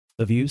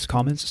The views,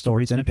 comments,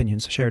 stories, and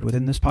opinions shared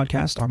within this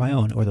podcast are my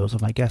own or those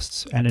of my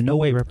guests, and in no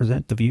way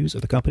represent the views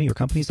of the company or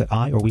companies that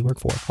I or we work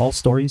for. All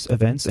stories,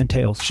 events, and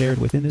tales shared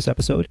within this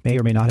episode may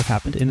or may not have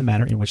happened in the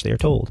manner in which they are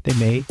told. They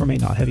may or may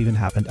not have even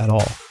happened at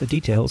all. The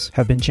details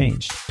have been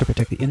changed to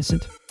protect the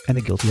innocent and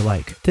the guilty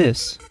alike.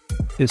 This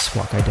is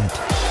Squawk Ident.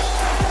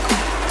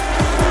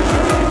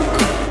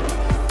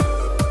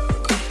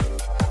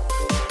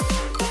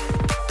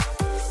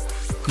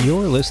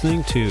 You're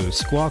listening to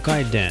Squawk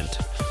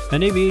Ident,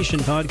 an aviation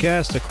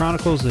podcast that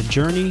chronicles the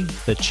journey,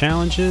 the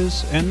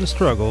challenges, and the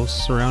struggles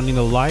surrounding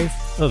the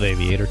life of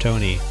Aviator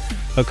Tony,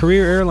 a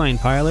career airline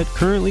pilot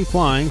currently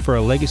flying for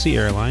a legacy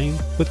airline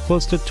with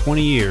close to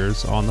 20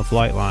 years on the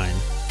flight line.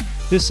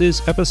 This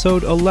is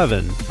episode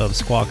 11 of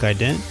Squawk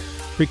Ident,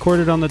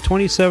 recorded on the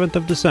 27th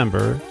of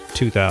December,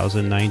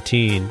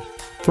 2019,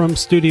 from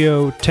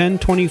Studio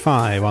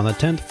 1025 on the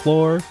 10th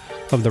floor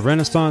of the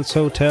Renaissance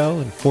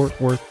Hotel in Fort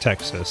Worth,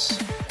 Texas.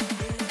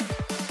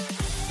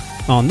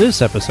 On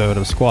this episode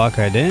of Squawk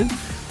Ident,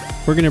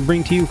 we're going to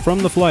bring to you From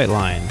the Flight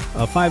Line,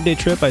 a 5-day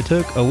trip I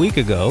took a week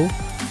ago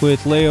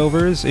with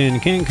layovers in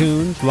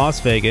Cancun, Las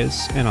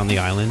Vegas, and on the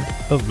island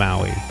of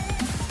Maui.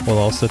 We'll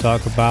also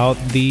talk about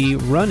the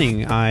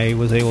running I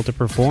was able to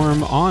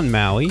perform on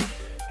Maui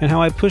and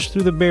how I pushed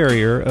through the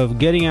barrier of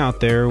getting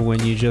out there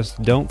when you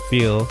just don't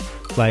feel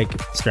like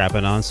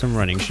strapping on some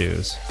running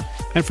shoes.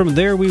 And from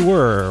there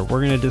we're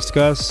going to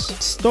discuss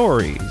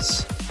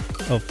stories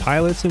of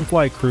pilots and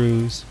flight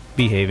crews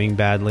behaving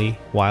badly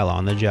while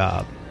on the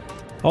job.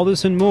 All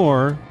this and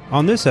more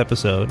on this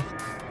episode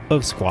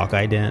of Squawk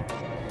Ident.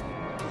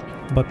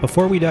 But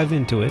before we dive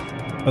into it,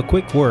 a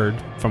quick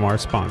word from our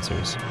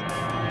sponsors.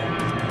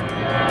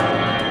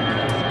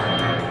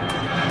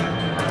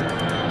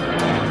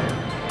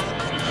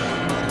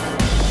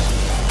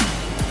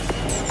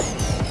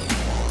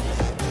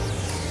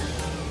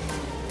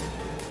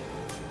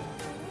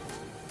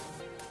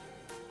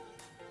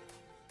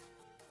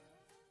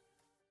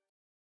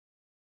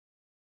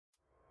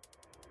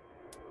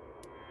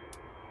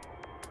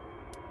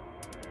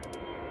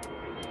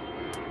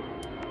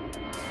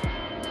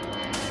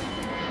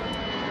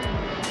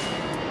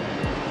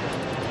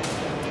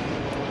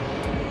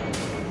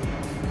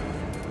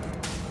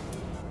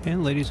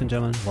 And ladies and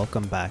gentlemen,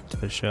 welcome back to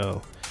the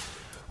show.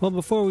 Well,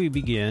 before we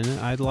begin,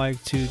 I'd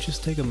like to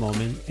just take a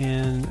moment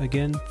and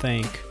again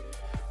thank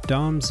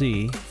Dom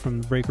Z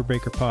from the Breaker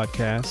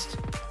podcast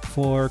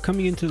for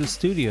coming into the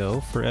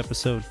studio for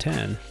episode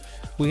 10.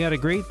 We had a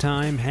great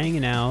time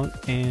hanging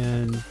out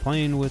and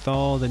playing with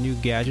all the new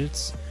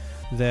gadgets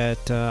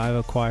that I've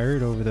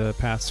acquired over the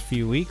past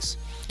few weeks.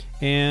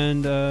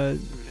 And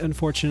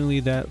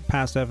unfortunately, that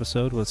past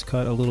episode was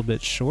cut a little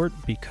bit short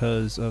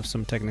because of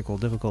some technical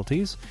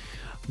difficulties.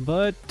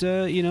 But,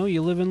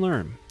 you live and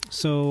learn.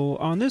 So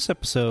on this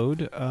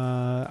episode,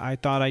 I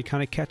thought I'd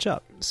kind of catch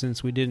up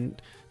since we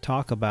didn't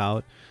talk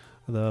about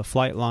the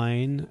flight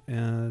line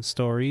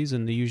stories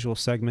and the usual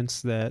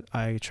segments that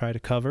I try to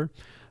cover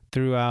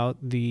throughout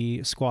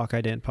the Squawk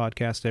Ident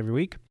podcast every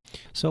week.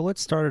 So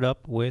let's start it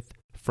up with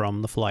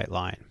From the Flight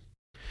Line.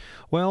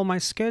 Well, my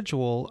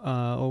schedule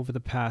over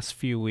the past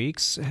few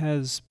weeks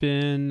has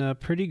been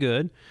pretty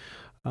good.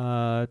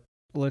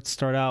 Let's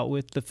start out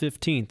with the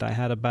 15th. I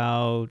had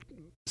about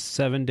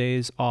 7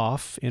 days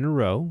off in a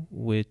row,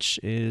 which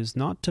is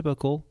not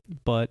typical,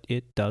 but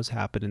it does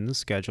happen in the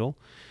schedule.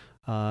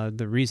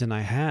 The reason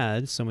I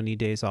had so many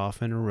days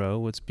off in a row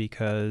was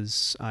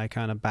because I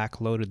kind of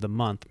backloaded the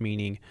month,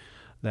 meaning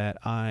that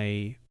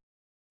I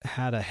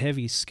had a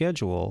heavy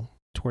schedule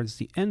towards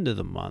the end of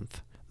the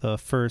month. The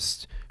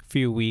first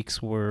few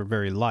weeks were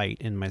very light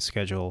in my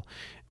schedule,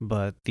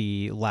 but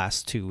the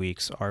last 2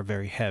 weeks are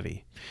very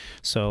heavy.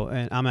 So,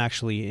 and I'm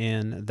actually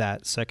in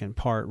that second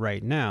part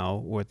right now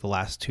with the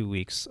last 2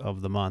 weeks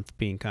of the month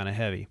being kind of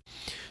heavy.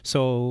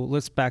 So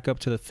let's back up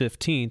to the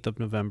 15th of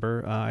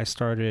November. I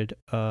started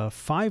a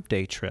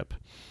 5-day trip.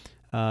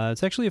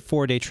 It's actually a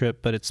 4-day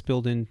trip, but it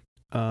spilled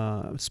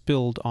onto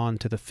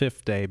the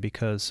 5th day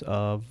because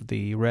of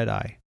the red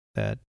eye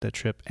that the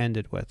trip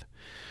ended with.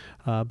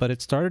 But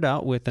it started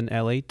out with an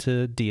LA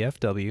to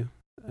DFW,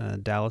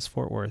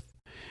 Dallas-Fort Worth,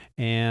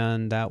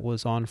 and that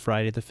was on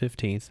Friday the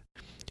 15th.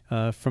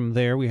 From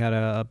there, we had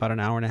about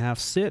an hour and a half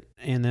sit,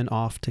 and then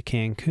off to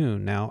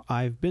Cancun. Now,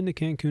 I've been to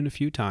Cancun a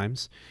few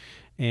times,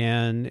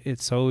 and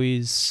it's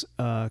always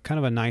kind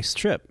of a nice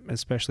trip,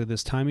 especially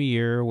this time of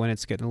year when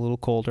it's getting a little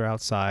colder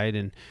outside,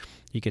 and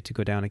you get to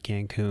go down to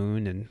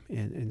Cancun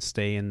and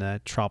stay in the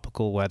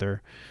tropical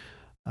weather.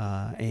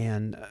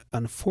 And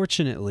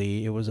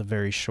unfortunately, it was a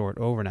very short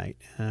overnight.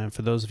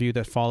 For those of you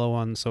that follow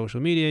on social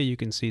media, you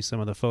can see some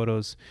of the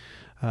photos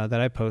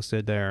that I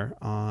posted there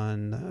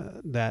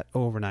on that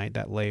overnight,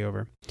 that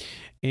layover.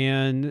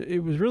 And it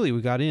was really,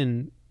 we got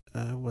in,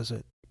 was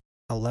it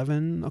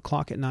 11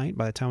 o'clock at night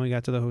by the time we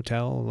got to the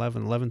hotel,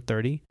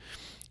 11:30.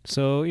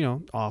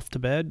 So, off to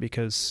bed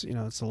because,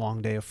 it's a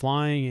long day of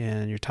flying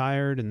and you're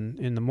tired. And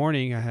in the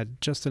morning, I had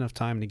just enough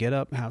time to get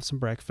up, have some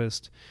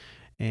breakfast,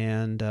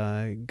 and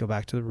go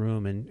back to the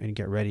room and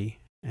get ready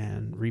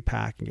and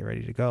repack and get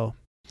ready to go.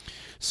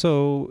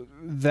 So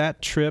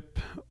that trip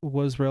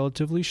was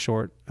relatively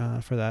short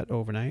for that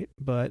overnight,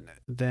 but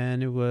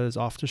then it was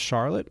off to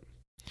Charlotte,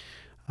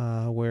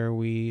 where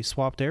we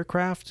swapped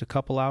aircraft, a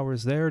couple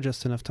hours there,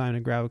 just enough time to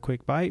grab a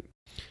quick bite,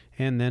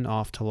 and then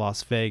off to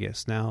Las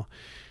Vegas. Now,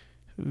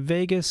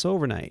 Vegas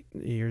overnight,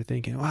 you're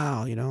thinking,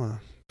 wow,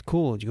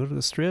 cool. Did you go to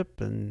the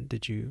Strip, and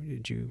did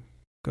you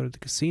go to the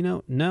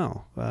casino?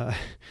 No,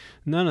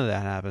 none of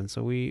that happened.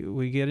 So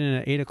we get in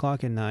at 8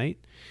 o'clock at night.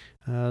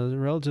 It was a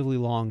relatively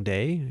long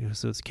day.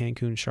 So it's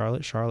Cancun,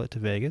 Charlotte to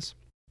Vegas.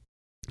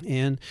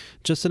 And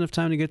just enough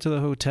time to get to the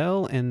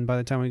hotel. And by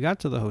the time we got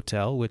to the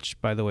hotel, which,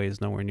 by the way,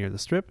 is nowhere near the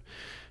Strip,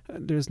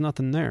 there's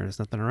nothing there. There's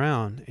nothing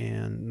around.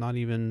 And not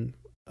even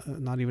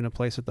a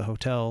place at the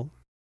hotel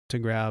to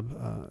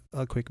grab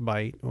a quick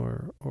bite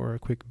or a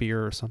quick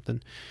beer or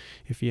something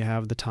if you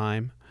have the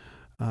time.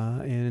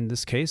 And in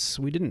this case,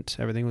 we didn't.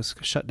 Everything was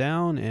shut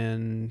down,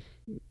 and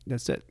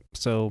that's it.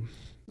 So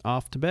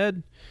off to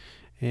bed.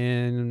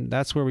 And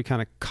that's where we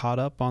kind of caught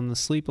up on the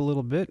sleep a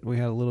little bit. We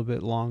had a little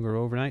bit longer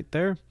overnight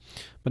there,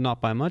 but not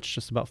by much,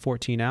 just about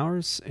 14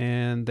 hours.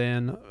 And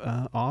then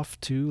off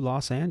to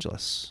Los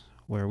Angeles,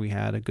 where we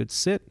had a good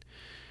sit,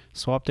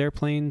 swapped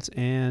airplanes,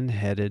 and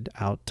headed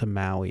out to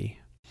Maui.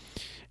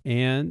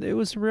 And it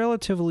was a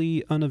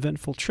relatively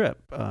uneventful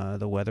trip.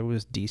 The weather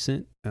was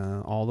decent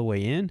all the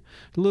way in.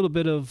 A little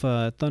bit of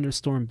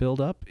thunderstorm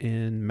buildup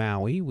in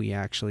Maui. We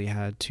actually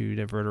had to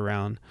divert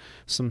around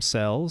some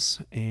cells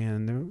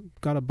and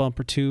got a bump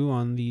or two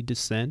on the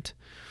descent.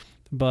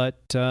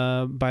 But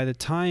by the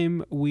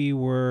time we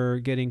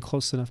were getting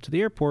close enough to the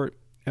airport,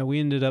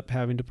 we ended up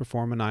having to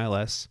perform an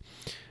ILS.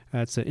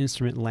 That's an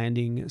instrument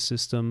landing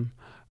system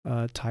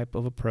type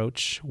of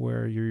approach,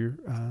 where you're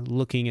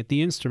looking at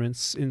the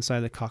instruments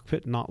inside the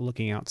cockpit, not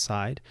looking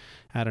outside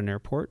at an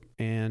airport,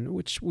 and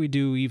which we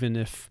do even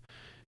if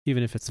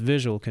it's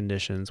visual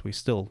conditions. We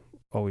still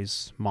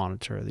always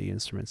monitor the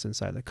instruments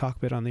inside the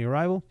cockpit on the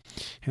arrival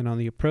and on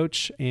the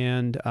approach.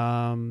 And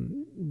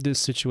this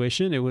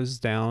situation, it was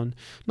down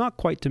not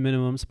quite to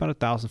minimums, about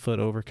 1,000-foot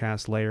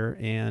overcast layer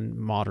and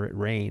moderate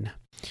rain.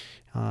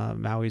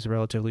 Maui's a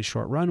relatively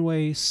short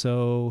runway,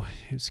 so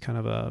it's kind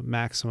of a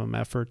maximum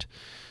effort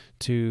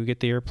to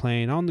get the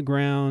airplane on the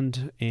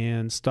ground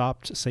and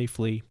stopped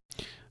safely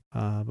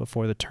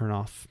before the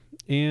turnoff.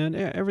 And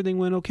everything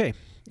went okay.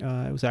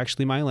 It was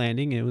actually my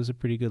landing. It was a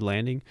pretty good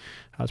landing.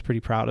 I was pretty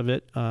proud of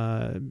it,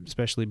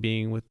 especially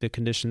being with the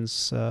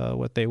conditions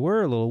what they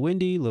were, a little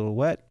windy, a little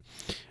wet.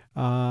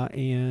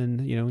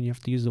 And, you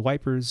have to use the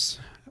wipers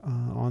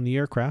on the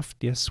aircraft.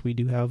 Yes, we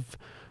do have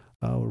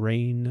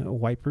rain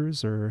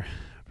wipers or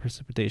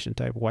precipitation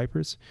type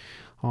wipers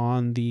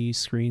on the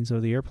screens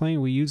of the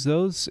airplane. We used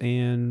those,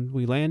 and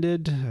we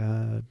landed,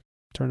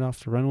 turned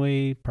off the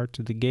runway, parked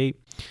at the gate.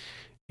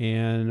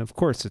 And of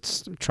course,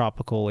 it's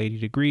tropical, 80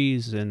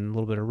 degrees and a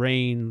little bit of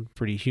rain,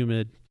 pretty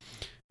humid.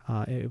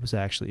 It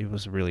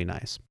was really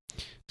nice.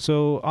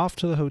 So off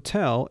to the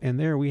hotel, and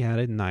there we had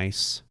a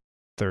nice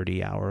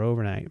 30-hour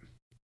overnight.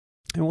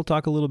 And we'll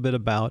talk a little bit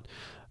about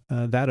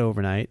that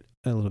overnight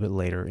a little bit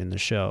later in the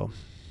show.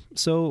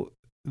 So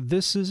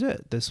this is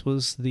it. This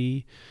was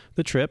the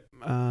trip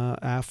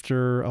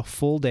after a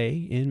full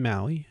day in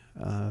Maui,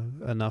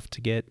 enough to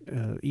get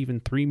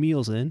even 3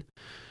 meals in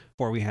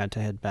before we had to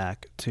head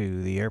back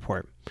to the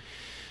airport.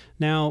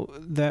 Now,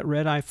 that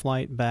red-eye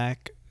flight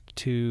back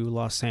to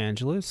Los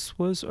Angeles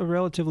was a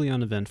relatively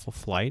uneventful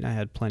flight. I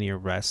had plenty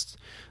of rest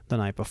the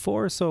night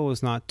before, so it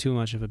was not too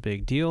much of a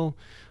big deal.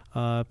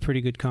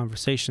 Pretty good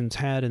conversations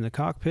had in the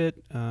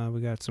cockpit.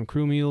 We got some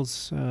crew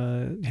meals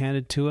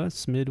handed to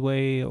us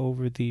midway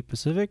over the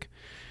Pacific.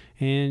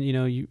 And,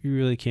 you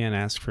really can't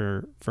ask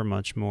for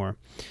much more.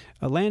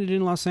 I landed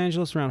in Los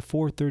Angeles around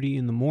 4:30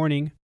 in the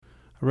morning.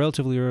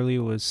 Relatively early. It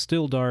was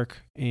still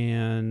dark.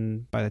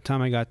 And by the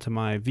time I got to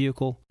my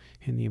vehicle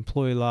in the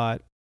employee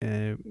lot,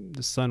 the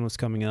sun was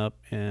coming up.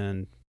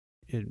 And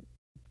it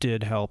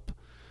did help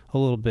a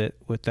little bit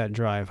with that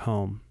drive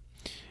home.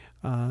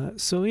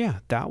 So yeah,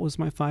 that was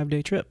my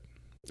 5-day trip.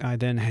 I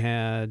then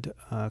had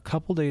a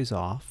couple days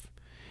off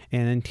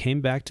and then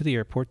came back to the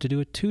airport to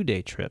do a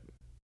 2-day trip.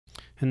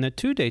 And the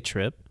 2-day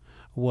trip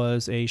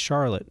was a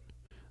Charlotte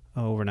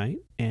overnight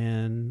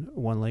and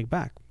 1 leg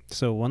back.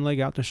 So 1 leg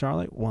out to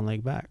Charlotte, 1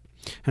 leg back.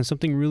 And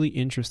something really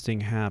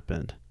interesting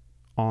happened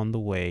on the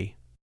way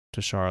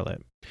to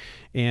Charlotte.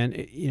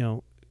 And,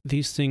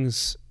 these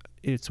things,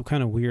 it's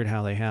kind of weird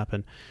how they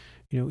happen.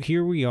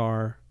 Here we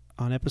are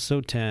on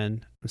episode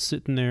 10,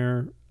 sitting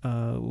there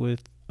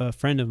with a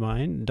friend of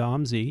mine,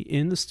 Dom Z,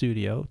 in the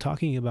studio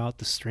talking about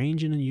the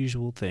strange and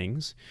unusual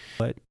things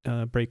what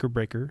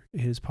Breaker,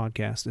 his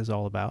podcast, is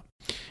all about.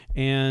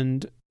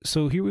 And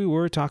so here we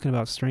were talking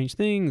about strange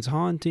things,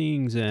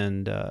 hauntings,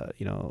 and,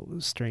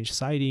 strange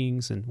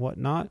sightings and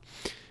whatnot.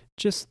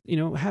 Just,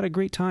 had a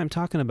great time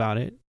talking about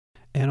it.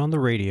 And on the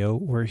radio,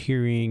 we're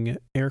hearing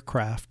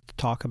aircraft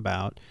talk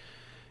about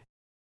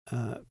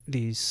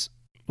these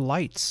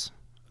lights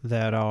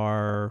that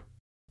are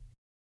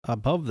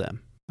above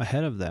them,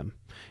 ahead of them.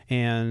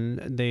 and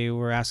they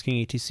were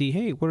asking ATC,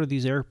 hey, what are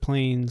these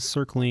airplanes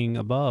circling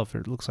above?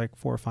 It looks like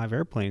 4 or 5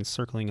 airplanes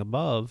circling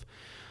above.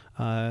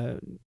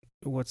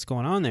 What's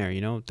going on there?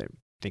 They're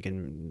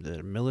thinking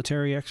the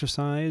military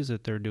exercise,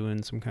 that they're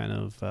doing some kind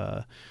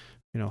of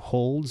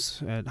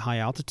holds at high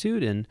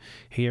altitude. And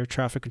hey, air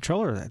traffic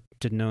controller, that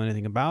didn't know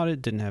anything about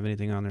it, didn't have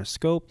anything on their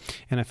scope.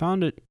 And I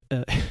found it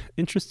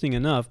interesting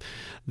enough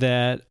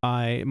that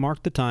I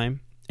marked the time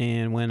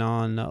and went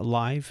on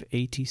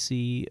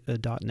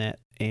liveatc.net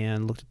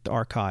and looked at the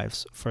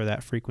archives for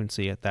that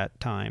frequency at that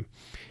time,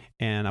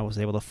 and I was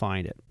able to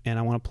find it. And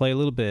I want to play a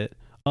little bit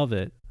of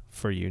it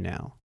for you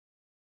now.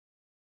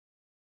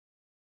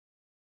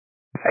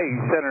 Hey,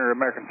 Senator,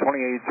 American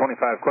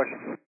 2825,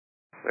 question.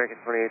 American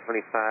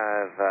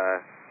 2825,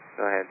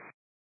 go ahead.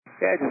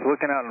 Yeah, just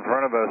looking out in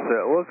front of us,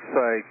 it looks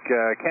like,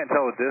 can't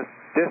tell the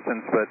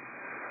distance, but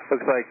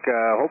looks like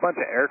a whole bunch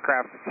of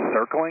aircraft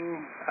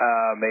circling,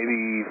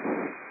 maybe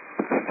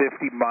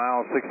 50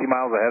 miles, 60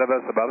 miles ahead of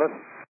us, above us.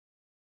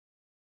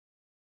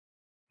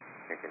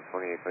 American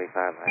 2825,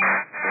 I don't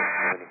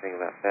know anything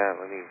about that.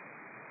 Let me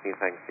see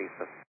if I can see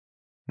something.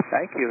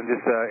 Thank you, and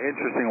just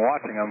interesting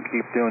watching them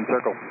keep doing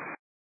circles.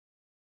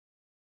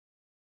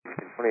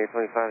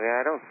 2825,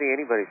 yeah, I don't see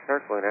anybody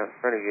circling out in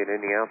front of you at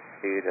any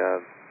altitude.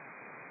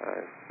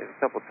 There's a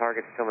couple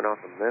targets coming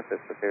off of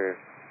Memphis, but they're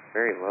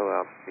very low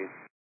altitude.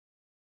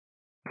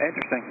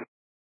 Interesting.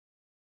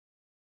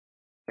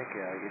 I think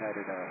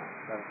United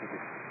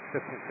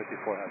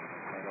 1554 has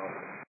an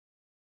also.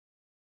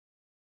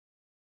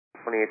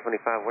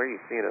 2825, where are you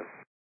seeing us?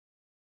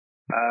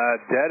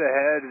 Dead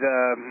ahead,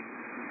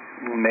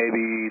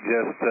 maybe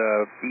just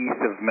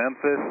east of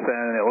Memphis,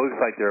 and it looks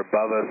like they're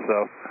above us,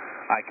 so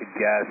I could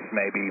guess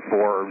maybe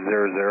 400.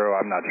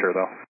 I'm not sure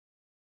though.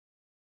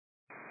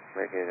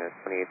 American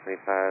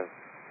 2825,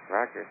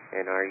 roger.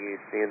 And are you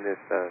seeing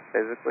this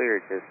physically or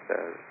just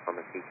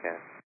on the TCAS?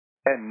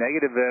 And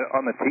negative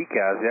on the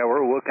TCAS, yeah,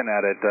 we're looking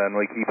at it, and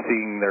we keep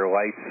seeing their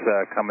lights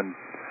coming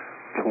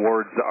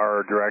towards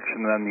our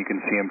direction, and then you can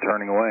see them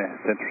turning away.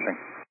 It's interesting.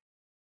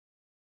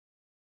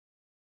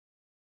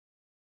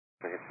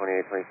 American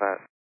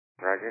 2825,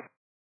 roger.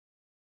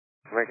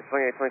 American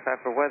 2825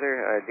 for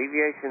weather,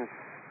 deviations.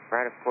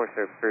 Right, of course,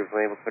 are approved.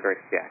 Label for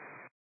direct Jack.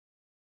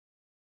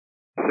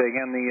 Say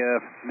again the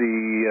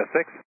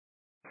fix?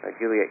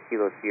 Juliet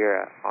Kilo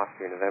Sierra,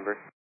 Austria, November.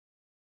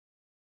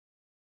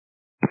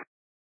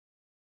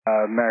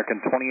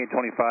 American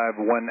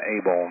 2825, 1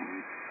 able,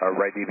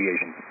 right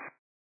deviation.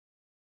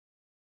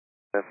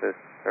 Memphis,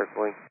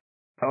 circling.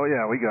 Oh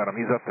yeah, we got him.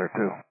 He's up there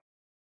too.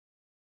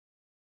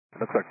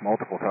 Looks like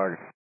multiple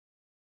targets.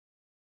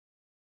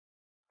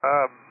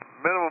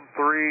 Minimum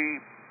 3,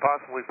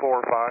 possibly 4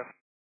 or 5.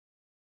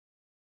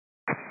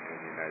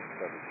 United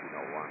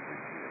 1701, we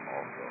see them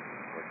also.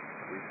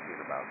 We've seen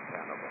about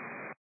 10 of them.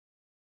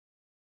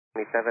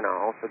 27, I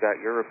also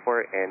got your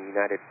report, and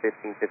United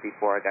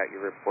 1554, I got your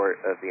report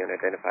of the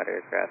unidentified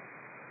aircraft.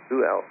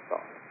 Who else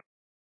saw it?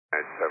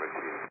 United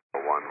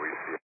 1701, we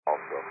see them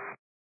also.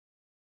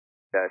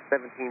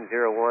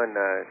 1701,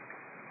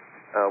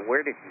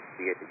 where did you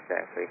see it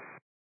exactly?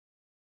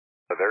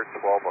 They're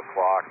 12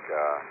 o'clock,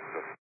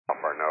 just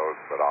off our nose,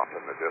 but off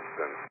in the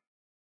distance.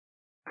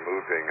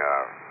 Moving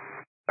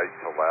right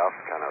to left,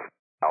 kind of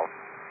south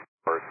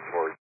towards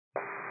north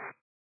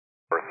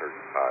or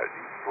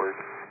eastward,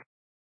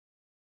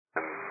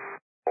 and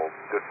will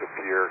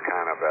disappear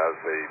kind of as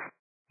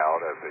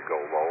they go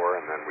lower,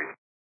 and then we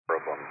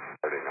hear them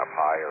starting up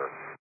higher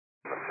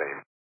on the same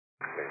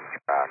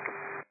track.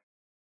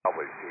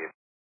 Probably see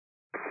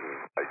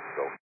 15 lights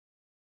so.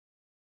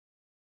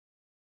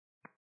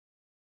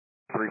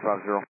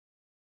 350.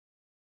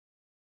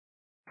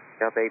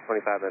 Delta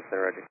 825, that's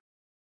Roger.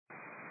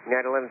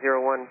 United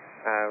 1101,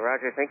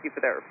 Roger, thank you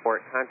for that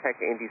report.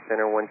 Contact Indy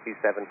Center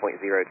 127.02.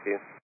 27.02,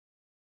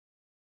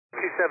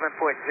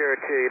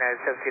 United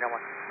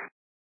 1701.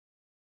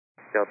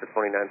 Delta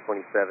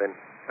 2927,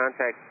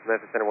 contact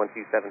Memphis Center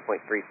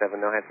 127.37.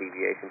 They'll have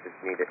deviations if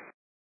needed.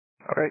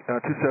 All right,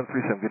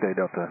 2737, good day,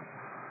 Delta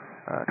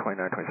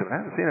 2927. I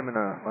haven't seen him in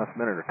the last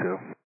minute or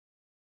two.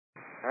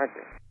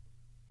 Roger.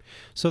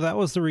 So that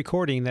was the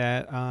recording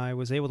that I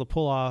was able to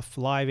pull off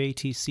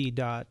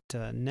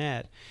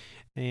liveatc.net.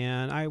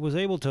 And I was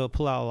able to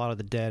pull out a lot of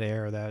the dead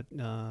air that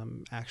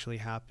actually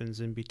happens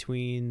in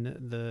between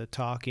the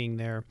talking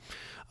there.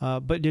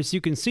 But as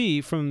you can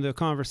see from the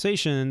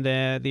conversation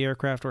that the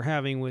aircraft were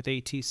having with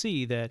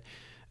ATC, that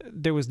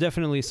there was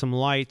definitely some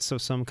lights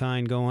of some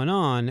kind going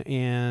on,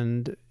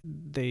 and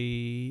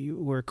they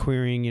were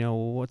querying,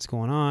 what's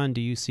going on?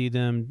 Do you see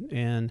them?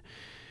 And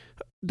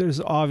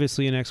there's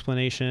obviously an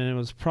explanation. It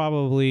was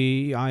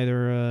probably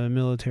either a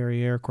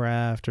military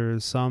aircraft or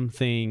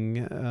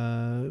something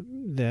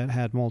that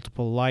had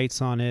multiple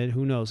lights on it.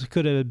 Who knows? It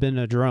could have been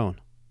a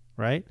drone,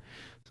 right?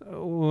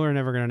 So we're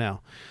never going to know.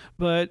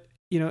 But,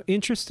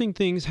 interesting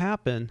things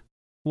happen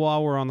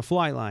while we're on the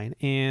flight line.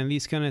 And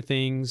these kind of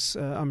things,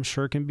 I'm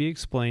sure, can be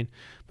explained.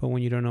 But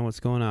when you don't know what's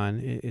going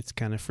on, it's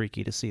kind of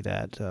freaky to see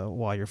that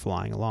while you're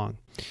flying along.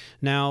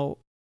 Now,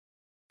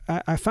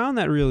 I found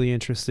that really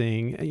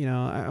interesting.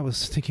 I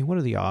was thinking, what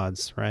are the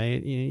odds,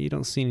 right? You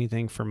don't see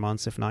anything for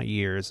months, if not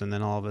years, and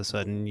then all of a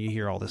sudden you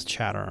hear all this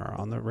chatter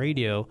on the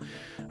radio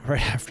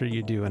right after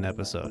you do an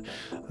episode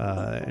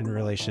in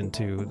relation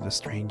to the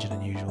strange and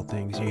unusual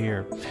things you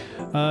hear.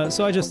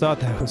 So I just thought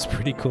that was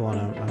pretty cool,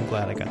 and I'm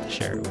glad I got to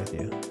share it with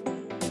you.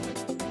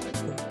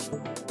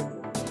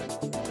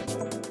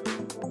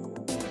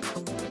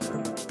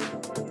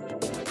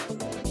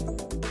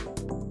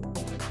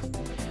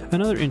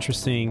 Another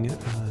interesting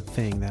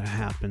thing that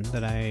happened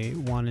that I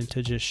wanted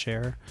to just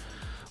share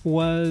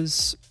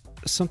was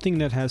something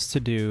that has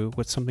to do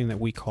with something that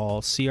we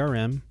call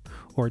CRM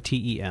or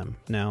TEM.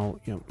 Now,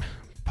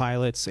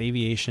 pilots,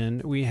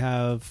 aviation, we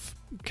have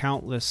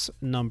countless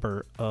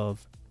number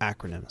of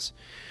acronyms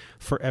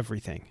for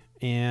everything,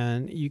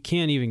 and you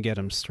can't even get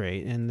them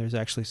straight. And there's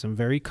actually some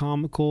very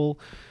comical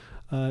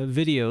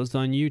videos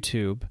on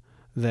YouTube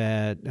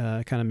that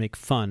kind of make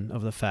fun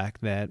of the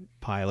fact that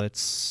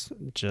pilots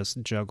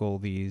just juggle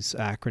these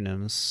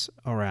acronyms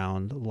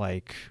around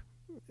like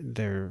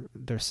they're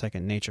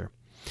second nature.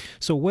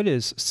 So what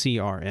is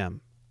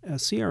CRM?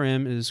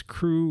 CRM is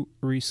Crew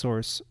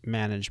Resource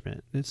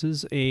Management. This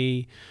is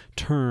a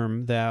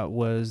term that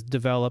was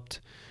developed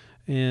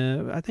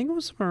I think it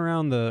was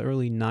around the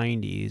early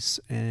 90s,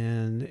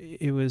 and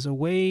it was a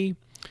way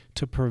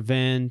to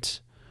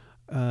prevent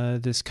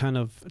this kind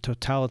of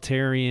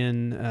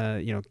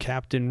totalitarian,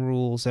 captain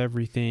rules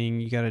everything.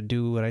 You got to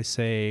do what I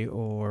say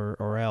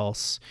or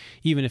else,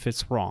 even if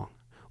it's wrong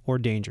or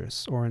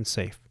dangerous or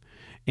unsafe.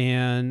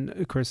 And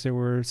of course, there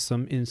were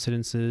some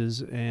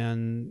incidences,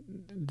 and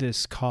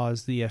this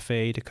caused the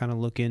FAA to kind of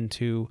look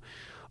into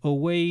a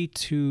way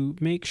to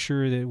make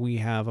sure that we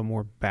have a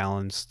more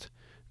balanced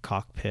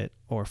cockpit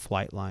or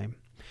flight line.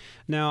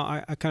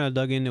 Now, I kind of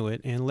dug into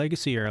it, and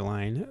Legacy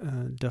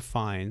Airline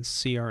defines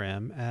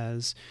CRM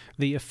as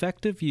the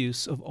effective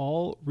use of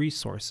all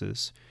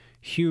resources,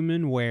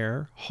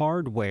 humanware,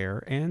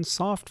 hardware, and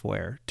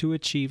software to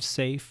achieve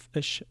safe,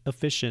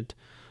 efficient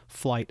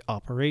flight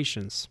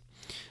operations.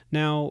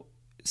 Now,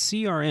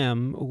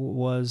 CRM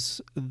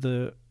was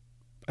the,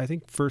 I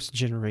think, first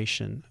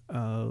generation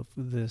of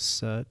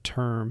this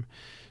term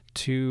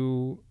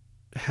to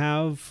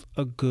have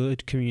a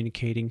good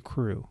communicating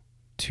crew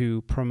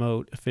to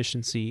promote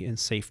efficiency and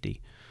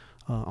safety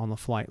on the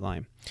flight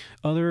line.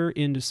 Other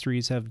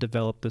industries have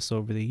developed this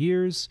over the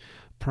years,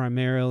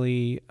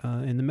 primarily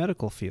in the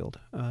medical field.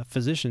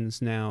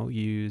 Physicians now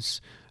use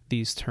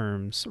these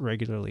terms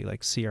regularly,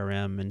 like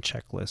CRM and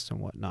checklists and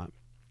whatnot.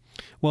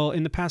 Well,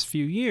 in the past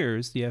few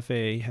years, the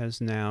FAA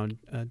has now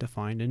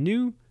defined a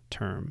new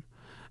term,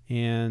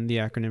 and the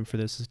acronym for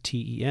this is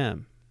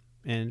TEM.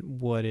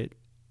 And what it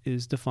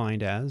is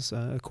defined as,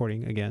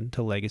 according again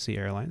to Legacy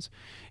Airlines,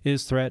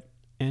 is threat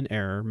and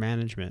error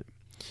management.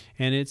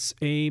 And it's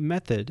a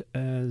method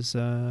as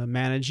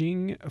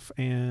managing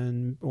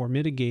or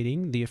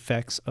mitigating the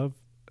effects of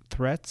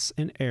threats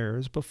and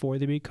errors before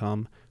they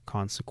become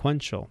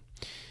consequential.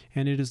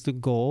 And it is the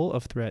goal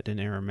of threat and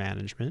error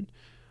management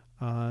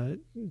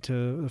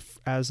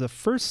as a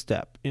first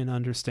step in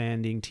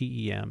understanding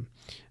TEM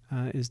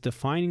is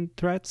defining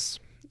threats,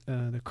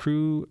 the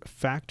crew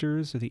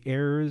factors, the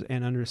errors,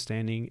 and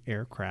understanding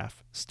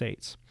aircraft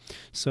states.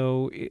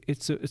 So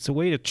it's a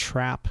way to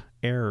trap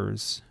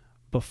errors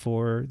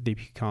before they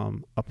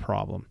become a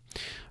problem.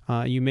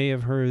 You may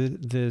have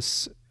heard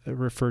this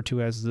referred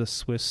to as the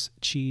Swiss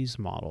cheese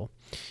model.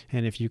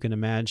 And if you can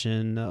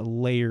imagine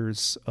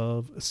layers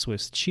of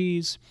Swiss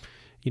cheese,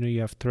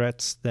 you have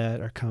threats that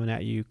are coming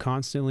at you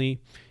constantly.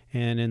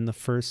 And in the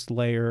first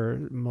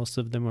layer, most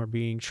of them are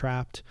being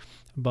trapped,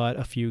 but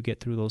a few get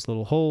through those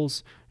little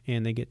holes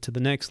and they get to the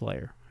next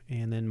layer.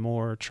 And then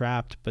more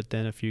trapped, but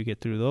then a few get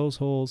through those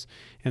holes,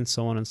 and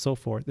so on and so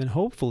forth. And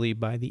hopefully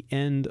by the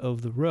end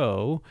of the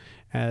row,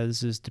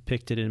 as is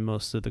depicted in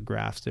most of the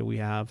graphs that we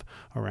have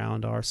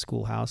around our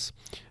schoolhouse,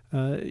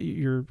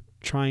 you're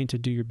trying to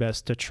do your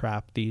best to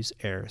trap these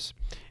errors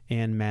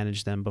and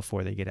manage them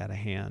before they get out of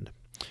hand.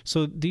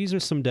 So these are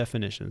some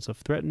definitions of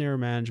threat and error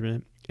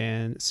management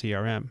and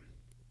CRM.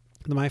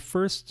 My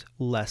first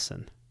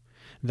lesson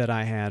that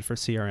I had for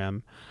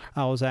CRM,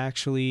 I was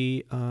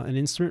actually an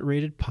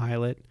instrument-rated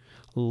pilot,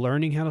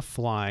 learning how to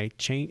fly.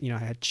 I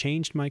had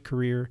changed my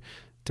career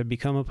to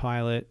become a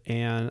pilot,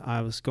 and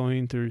I was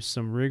going through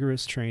some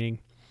rigorous training.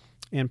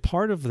 And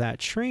part of that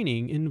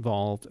training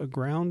involved a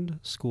ground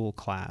school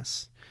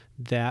class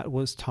that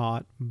was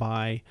taught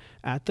by,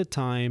 at the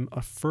time,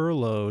 a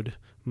furloughed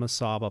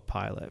Mesaba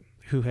pilot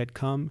who had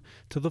come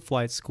to the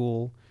flight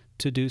school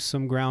to do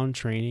some ground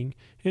training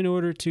in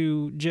order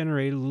to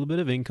generate a little bit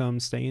of income,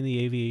 stay in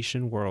the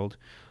aviation world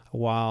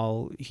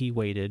while he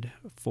waited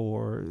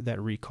for that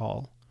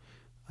recall.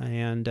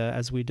 And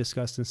as we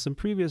discussed in some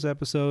previous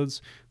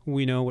episodes,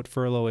 we know what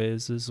furlough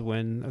is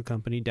when a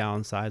company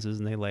downsizes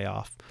and they lay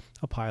off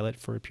a pilot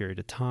for a period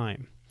of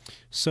time.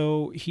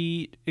 So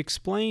he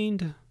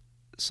explained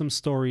some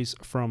stories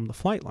from the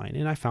flight line,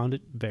 and I found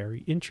it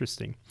very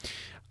interesting.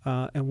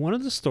 And one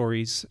of the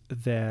stories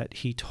that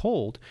he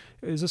told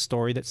is a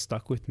story that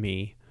stuck with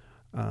me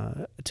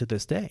to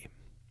this day.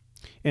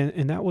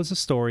 And that was a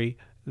story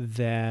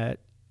that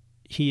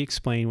he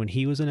explained when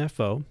he was an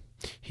FO.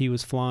 He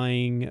was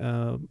flying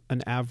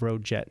an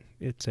Avro jet.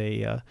 It's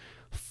a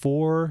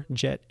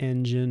 4-jet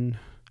engine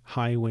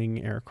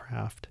high-wing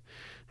aircraft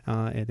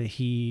that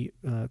he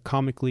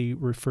comically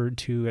referred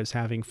to as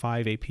having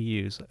 5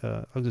 APUs,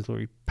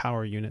 auxiliary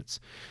power units.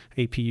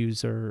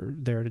 APUs are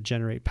there to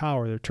generate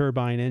power. They're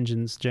turbine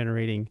engines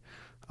generating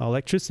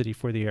electricity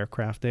for the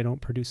aircraft. They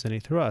don't produce any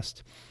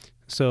thrust.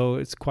 So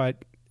it's quite,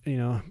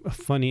 a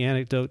funny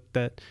anecdote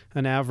that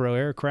an Avro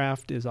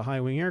aircraft is a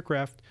high-wing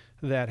aircraft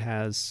that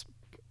has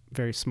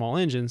very small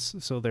engines,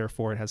 so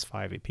therefore it has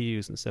 5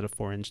 APUs instead of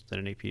 4 engines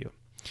and an APU.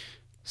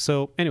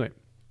 So anyway,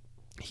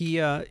 he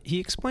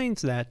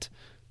explains that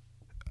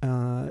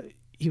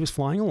he was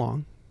flying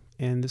along,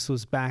 and this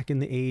was back in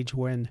the age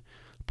when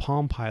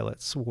Palm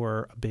Pilots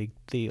were a big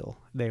deal.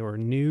 They were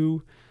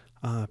new.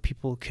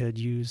 People could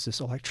use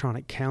this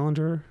electronic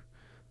calendar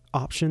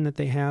option that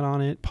they had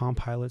on it. Palm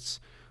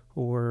Pilots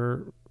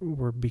were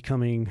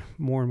becoming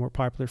more and more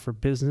popular for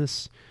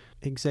business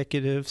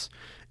executives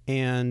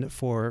and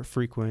for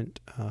frequent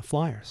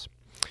flyers.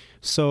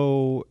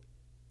 So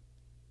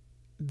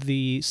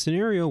the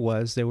scenario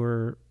was they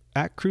were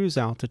at cruise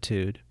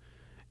altitude,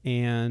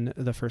 and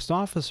the first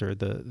officer,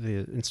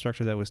 the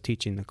instructor that was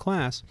teaching the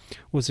class,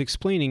 was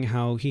explaining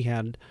how he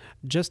had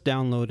just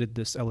downloaded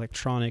this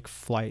electronic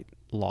flight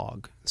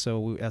log.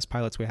 So as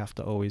pilots, we have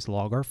to always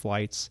log our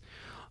flights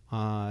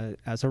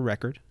as a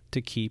record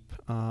to keep.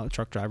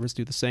 Truck drivers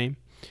do the same.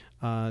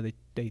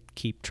 They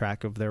keep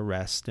track of their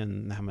rest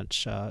and how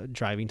much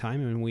driving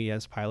time, and we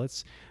as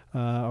pilots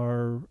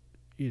are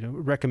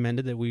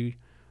recommended that we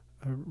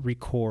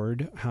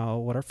record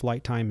what our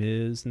flight time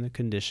is and the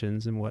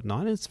conditions and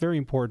whatnot. And it's very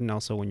important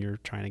also when you're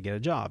trying to get a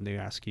job. They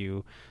ask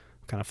you,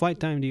 what kind of flight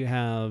time do you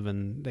have?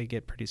 And they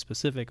get pretty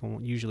specific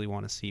and usually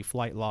want to see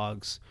flight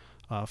logs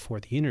for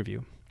the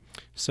interview.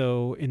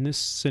 So in this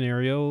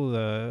scenario,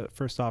 the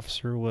first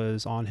officer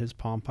was on his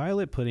Palm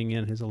Pilot putting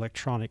in his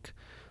electronic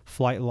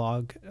flight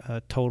log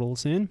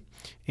totals in,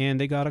 and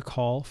they got a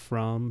call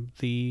from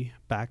the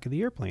back of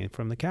the airplane,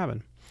 from the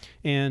cabin.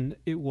 And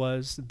it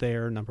was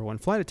their number one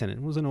flight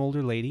attendant. It was an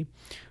older lady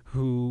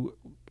who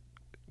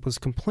was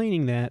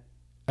complaining that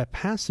a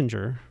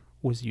passenger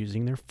was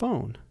using their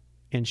phone,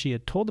 and she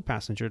had told the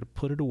passenger to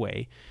put it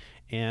away.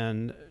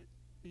 And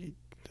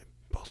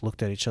both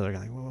looked at each other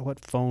like, well, what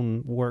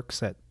phone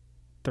works at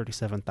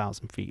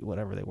 37,000 feet,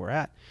 whatever they were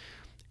at?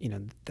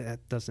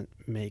 That doesn't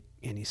make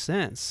any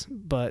sense.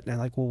 But they're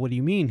like, well, what do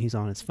you mean he's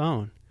on his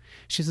phone?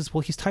 She says,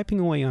 well, he's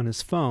typing away on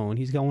his phone.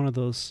 He's got one of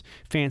those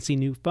fancy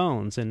new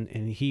phones, and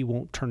he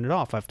won't turn it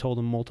off. I've told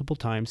him multiple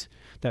times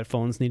that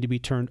phones need to be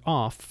turned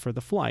off for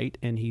the flight,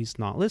 and he's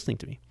not listening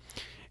to me.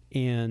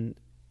 And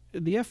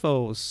the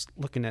FO was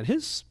looking at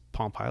his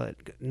Palm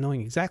Pilot,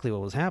 knowing exactly what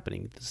was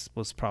happening. This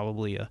was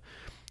probably a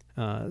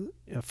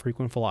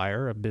frequent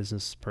flyer, a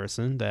business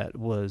person that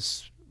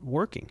was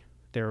working.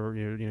 They were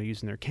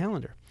using their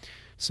calendar.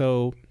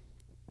 So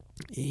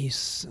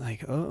he's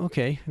like, oh,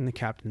 okay. And the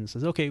captain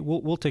says, okay,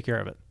 we'll take care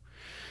of it.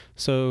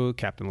 So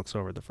captain looks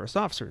over at the first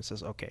officer and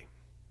says, okay,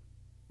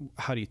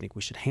 how do you think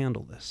we should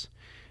handle this?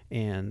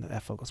 And the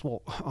FO goes,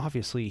 well,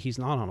 obviously he's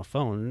not on a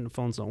phone.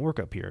 Phones don't work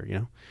up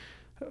here,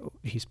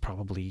 He's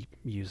probably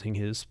using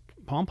his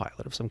Palm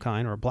Pilot of some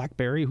kind, or a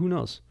BlackBerry, who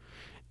knows?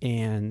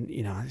 And,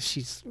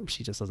 she just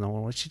doesn't know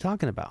what she's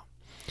talking about.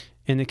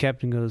 And the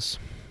captain goes,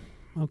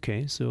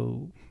 okay,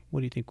 so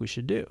what do you think we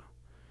should do?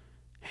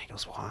 And he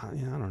goes, well, I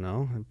don't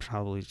know. I'm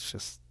probably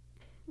just,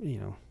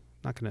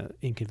 not going to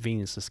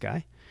inconvenience this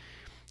guy.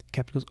 The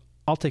captain goes,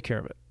 I'll take care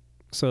of it.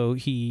 So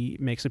he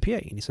makes a PA,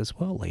 and he says,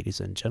 well, ladies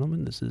and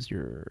gentlemen, this is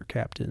your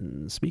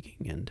captain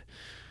speaking, and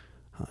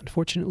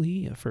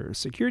unfortunately, for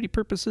security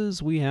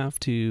purposes, we have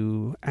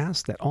to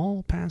ask that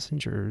all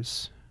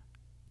passengers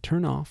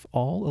turn off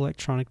all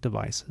electronic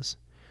devices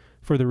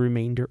for the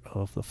remainder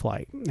of the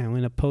flight. Now,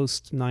 in a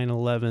post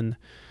 9/11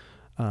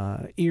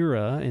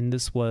 era, and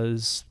this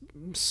was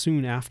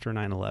soon after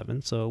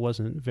 9/11, so it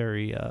wasn't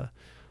very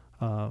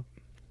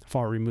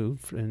far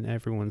removed in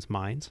everyone's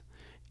minds,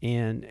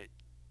 and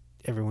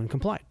everyone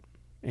complied,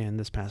 and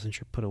this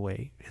passenger put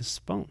away his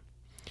phone.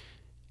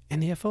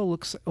 And the FO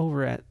looks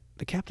over at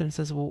the captain and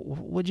says, well,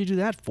 what'd you do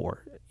that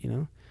for?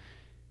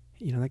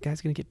 That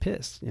guy's going to get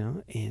pissed,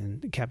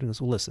 And the captain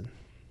goes, well, listen,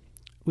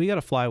 we got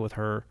to fly with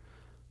her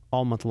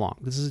all month long.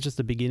 This is just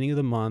the beginning of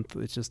the month.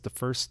 It's just the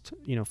first,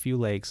 few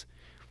legs.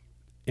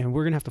 And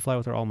we're going to have to fly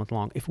with her all month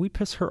long. If we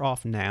piss her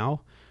off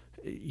now,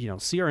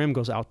 CRM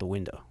goes out the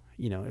window.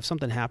 If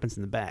something happens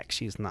in the back,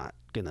 she's not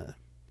going to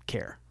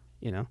care,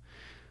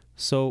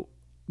 So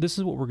this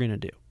is what we're going to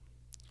do.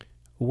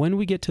 When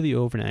we get to the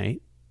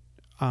overnight,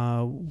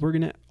 we're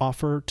going to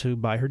offer to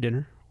buy her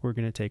dinner. We're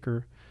going to take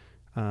her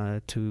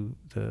to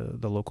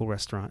the local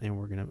restaurant, and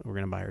we're going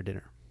to buy her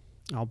dinner.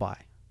 I'll buy,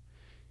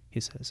 he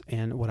says.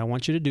 And what I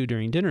want you to do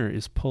during dinner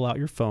is pull out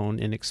your phone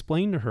and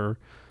explain to her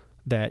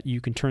that you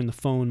can turn the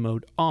phone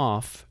mode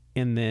off,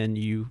 and then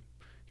you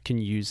can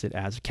use it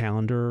as a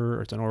calendar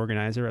or as an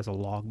organizer, as a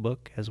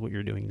logbook, as what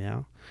you're doing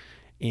now.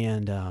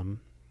 And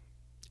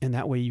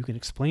that way you can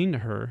explain to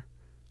her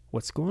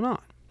what's going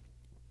on.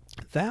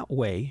 That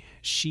way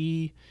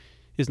she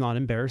is not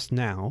embarrassed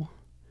now.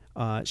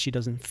 She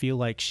doesn't feel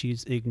like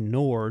she's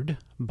ignored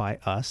by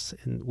us,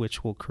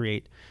 which will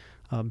create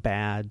a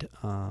bad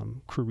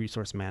crew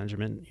resource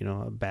management,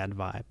 a bad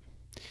vibe.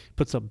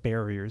 Puts up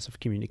barriers of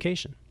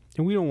communication.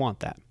 And we don't want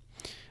that.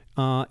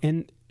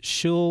 And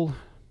she'll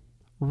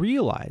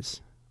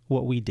realize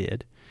what we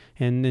did,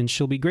 and then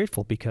she'll be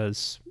grateful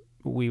because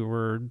we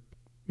were,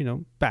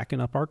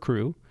 backing up our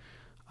crew,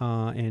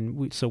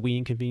 and so we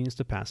inconvenienced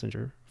the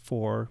passenger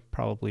for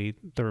probably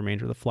the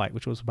remainder of the flight,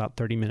 which was about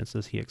 30 minutes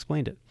as he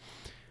explained it.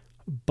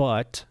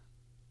 But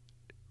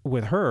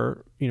with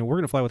her, we're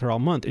going to fly with her all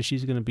month, and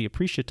she's going to be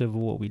appreciative of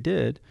what we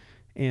did,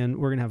 and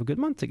we're going to have a good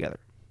month together.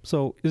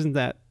 So isn't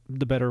that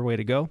the better way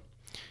to go?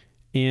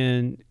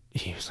 And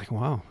he was like,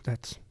 wow,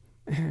 that's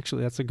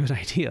a good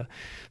idea.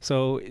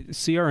 So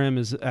CRM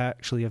is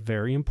actually a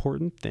very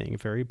important thing, a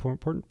very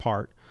important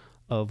part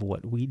of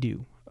what we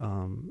do.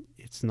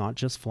 It's not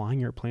just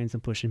flying airplanes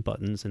and pushing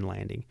buttons and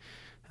landing.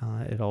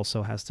 It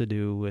also has to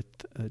do with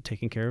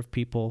taking care of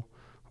people,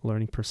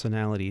 learning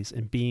personalities,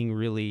 and being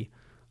really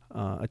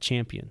a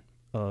champion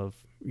of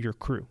your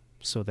crew,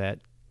 so that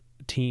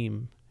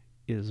team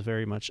is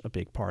very much a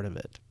big part of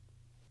it.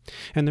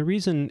 And the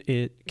reason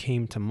it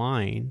came to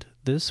mind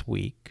this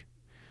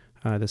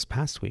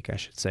past week, I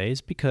should say,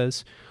 is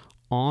because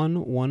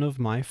on one of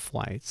my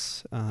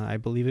flights, I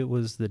believe it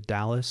was the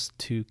Dallas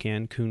to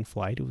Cancun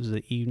flight. It was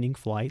the evening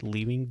flight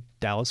leaving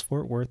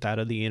Dallas-Fort Worth out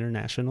of the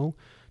international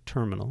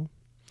terminal.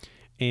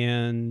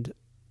 And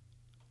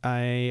I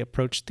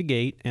approached the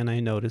gate, and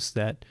I noticed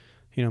that,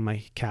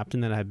 my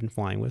captain that I'd been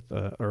flying with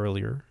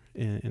earlier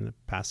in the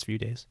past few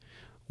days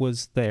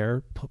was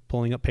there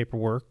pulling up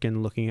paperwork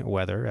and looking at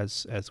weather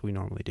as we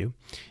normally do.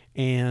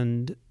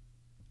 And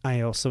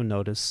I also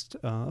noticed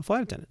a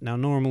flight attendant. Now,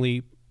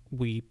 normally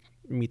we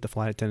meet the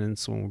flight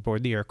attendants when we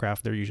board the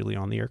aircraft. They're usually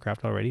on the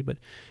aircraft already, but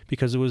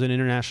because it was an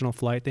international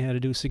flight, they had to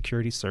do a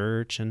security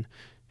search and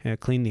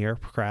clean the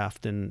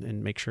aircraft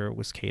and make sure it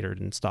was catered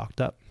and stocked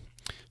up.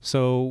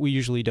 So we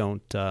usually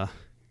don't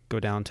go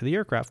down to the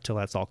aircraft till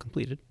that's all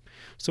completed.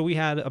 So we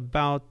had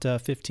about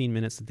 15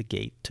 minutes at the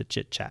gate to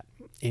chit-chat,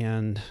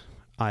 and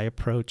I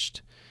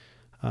approached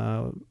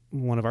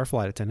one of our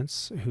flight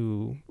attendants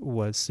who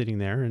was sitting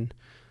there and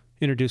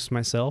introduced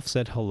myself,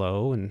 said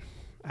hello, and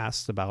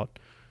asked about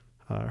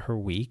her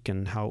week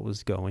and how it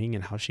was going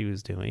and how she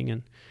was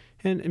doing,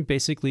 and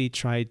basically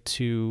tried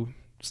to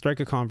strike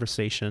a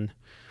conversation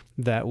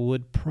that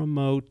would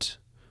promote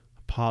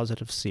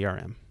positive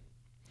CRM.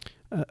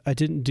 I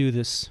didn't do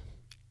this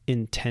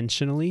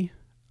intentionally.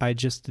 I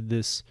just did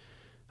this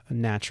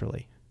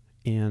naturally.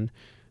 And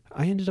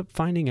I ended up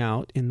finding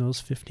out in those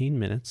 15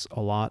 minutes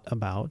a lot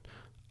about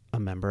a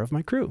member of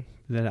my crew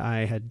that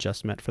I had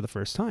just met for the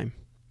first time.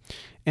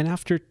 And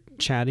after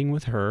chatting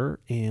with her,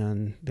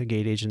 and the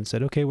gate agent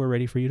said, okay, we're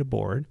ready for you to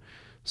board.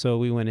 So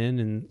we went in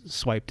and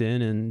swiped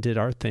in and did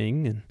our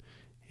thing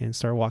and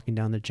started walking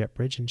down the jet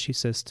bridge. And she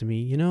says to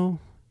me,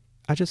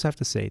 I just have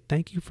to say,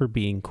 thank you for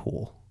being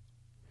cool.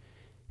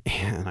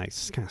 And I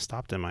just kind of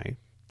stopped in my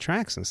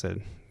tracks and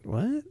said,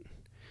 what?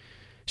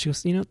 She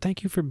goes,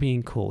 thank you for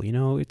being cool.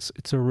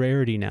 It's a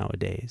rarity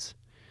nowadays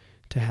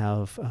to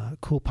have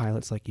cool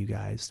pilots like you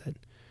guys that,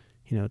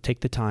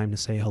 take the time to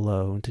say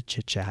hello and to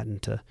chit chat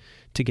and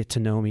to get to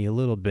know me a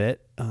little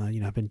bit.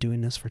 I've been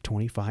doing this for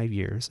 25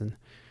 years and,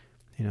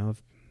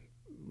 I've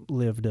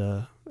lived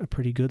a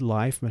pretty good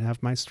life, but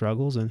have my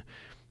struggles.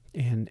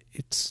 And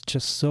it's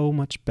just so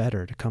much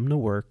better to come to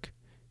work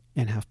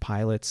and have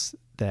pilots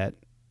that,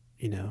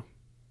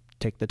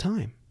 take the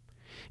time.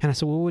 And I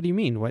said, well, what do you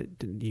mean? What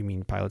do you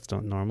mean pilots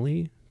don't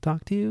normally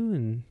talk to you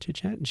and chit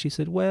chat? And she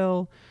said,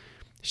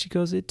 she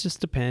goes, it just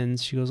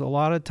depends. She goes, a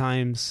lot of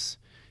times,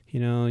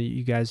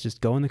 you guys just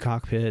go in the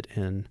cockpit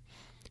and,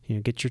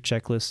 get your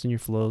checklist and your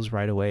flows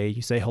right away.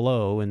 You say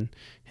hello and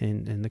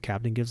the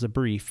captain gives a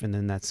brief, and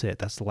then that's it.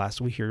 That's the last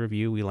we hear of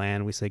you. We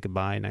land, we say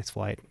goodbye, nice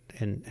flight,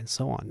 and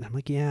so on. And I'm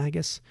like, yeah, I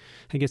guess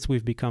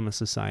we've become a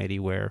society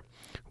where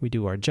we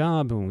do our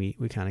job and we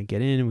kind of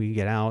get in and we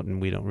get out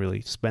and we don't really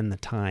spend the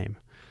time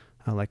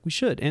like we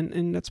should.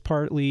 And that's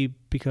partly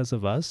because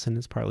of us, and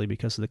it's partly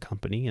because of the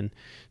company and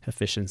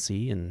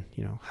efficiency and,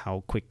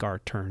 how quick our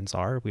turns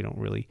are. We don't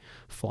really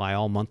fly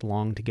all month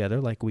long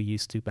together like we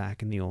used to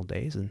back in the old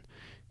days. And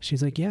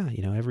she's like, yeah,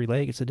 every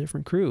leg it's a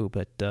different crew,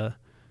 but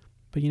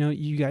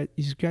you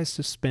guys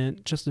just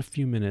spent just a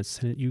few minutes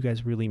and you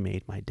guys really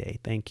made my day.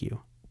 Thank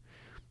you.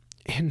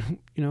 And,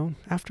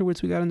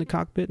 afterwards we got in the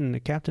cockpit and the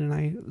captain and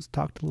I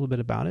talked a little bit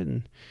about it,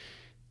 and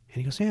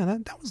he goes, yeah,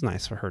 that was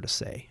nice for her to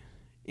say.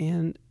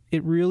 And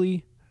it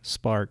really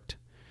sparked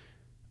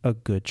a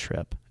good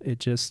trip. It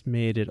just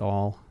made it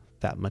all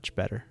that much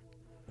better.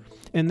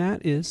 And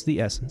that is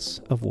the essence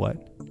of what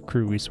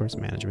crew resource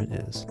management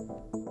is.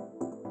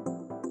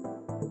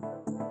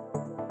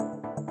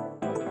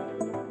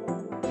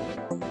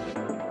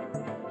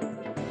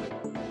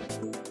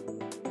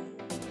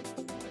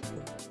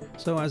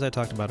 So as I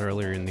talked about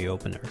earlier in the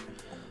opener,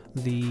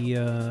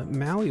 the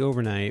Maui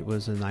overnight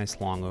was a nice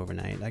long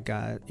overnight. I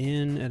got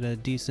in at a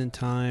decent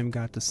time,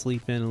 got to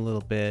sleep in a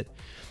little bit,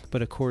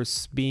 but of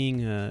course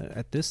being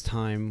at this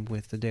time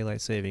with the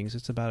daylight savings,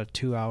 it's about a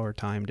 2-hour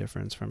time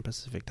difference from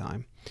Pacific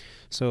time.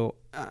 So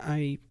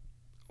I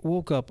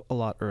woke up a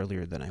lot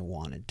earlier than I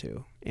wanted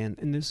to, and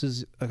this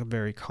is a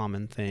very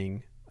common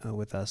thing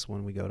with us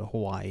when we go to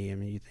Hawaii. I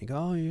mean, you think,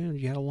 oh,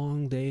 you had a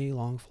long day,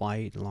 long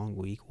flight, long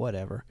week,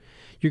 whatever.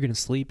 You're going to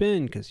sleep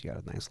in because you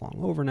got a nice long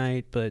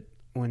overnight, but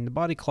when the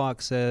body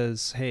clock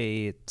says,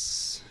 hey,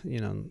 it's,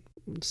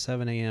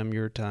 7 a.m.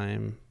 your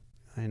time,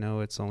 I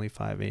know it's only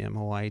 5 a.m.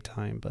 Hawaii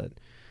time, but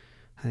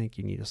I think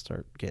you need to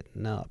start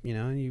getting up.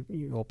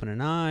 You open an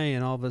eye,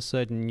 and all of a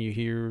sudden you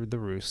hear the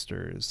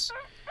roosters.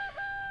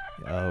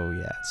 Oh,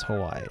 yeah, it's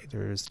Hawaii.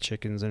 There's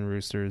chickens and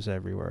roosters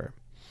everywhere.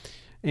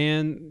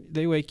 And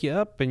they wake you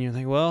up, and you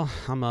think, well,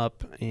 I'm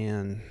up,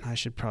 and I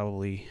should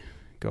probably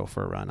go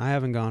for a run. I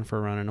haven't gone for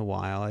a run in a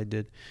while. I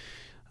did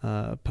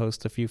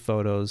post a few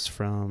photos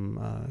from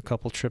a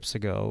couple trips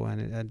ago,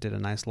 and I did a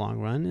nice long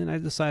run, and I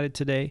decided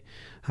today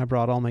I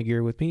brought all my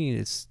gear with me.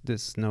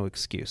 There's no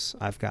excuse.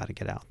 I've got to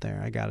get out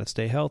there. I got to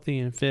stay healthy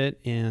and fit,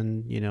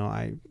 and,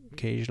 I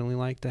occasionally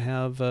like to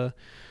have a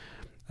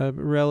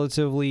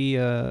relatively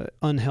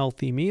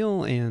unhealthy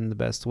meal, and the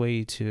best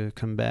way to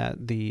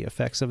combat the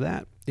effects of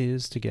that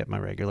is to get my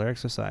regular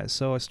exercise.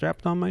 So I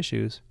strapped on my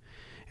shoes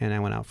and I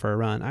went out for a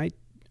run. I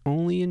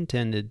only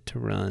intended to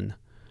run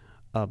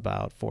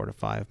about 4 to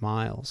 5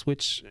 miles,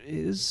 which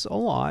is a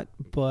lot,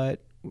 but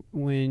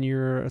when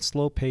you're a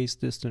slow-paced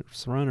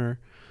distance runner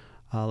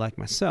like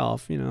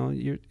myself,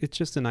 it's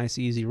just a nice,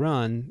 easy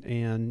run,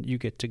 and you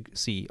get to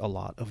see a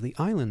lot of the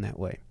island that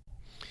way.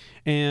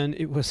 And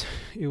it was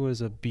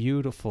a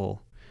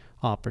beautiful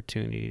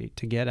opportunity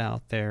to get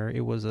out there.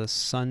 It was a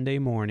Sunday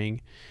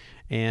morning,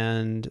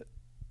 and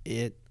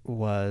it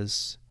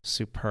was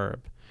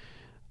superb.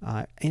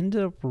 I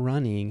ended up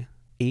running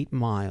 8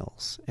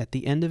 miles. At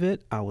the end of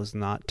it, I was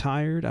not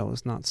tired. I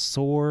was not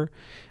sore.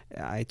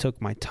 I took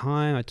my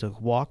time. I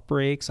took walk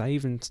breaks. I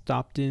even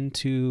stopped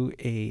into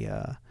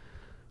an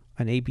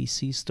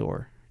ABC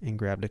store and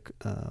grabbed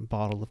a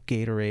bottle of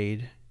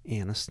Gatorade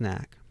and a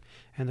snack.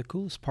 And the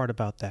coolest part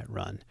about that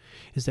run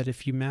is that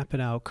if you map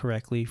it out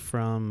correctly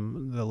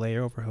from the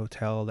layover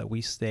hotel that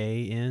we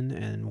stay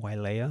in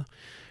Wailea,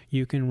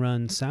 you can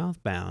run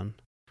southbound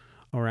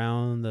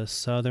around the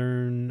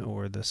southern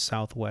or the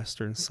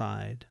southwestern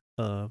side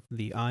of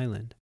the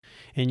island.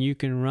 And you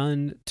can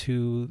run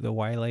to the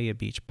Wailea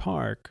Beach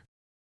Park,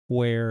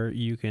 where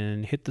you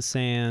can hit the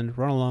sand,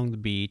 run along the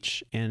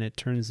beach, and it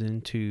turns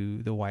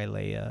into the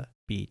Wailea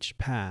Beach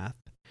Path,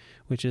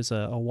 which is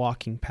a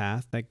walking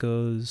path that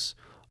goes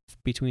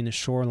between the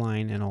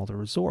shoreline and all the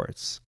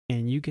resorts.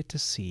 And you get to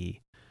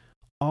see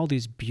all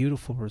these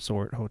beautiful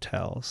resort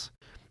hotels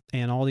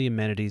and all the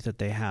amenities that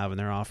they have and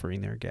they're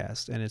offering their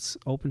guests. And it's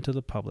open to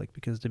the public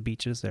because the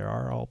beaches there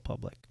are all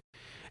public.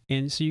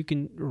 And so you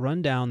can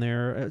run down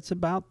there. It's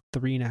about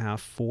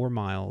 3.5-4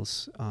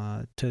 miles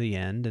to the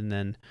end. And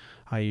then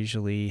I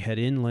usually head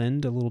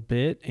inland a little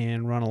bit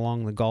and run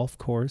along the golf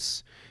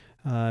course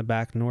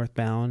back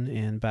northbound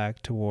and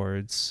back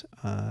towards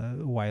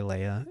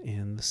Wailea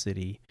and the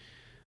city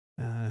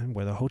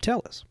where the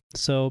hotel is.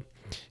 So,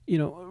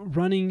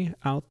 running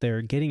out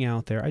there, getting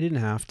out there, I didn't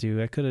have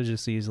to. I could have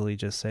just easily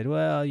just said,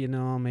 well,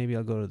 maybe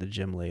I'll go to the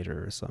gym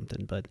later or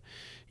something. But,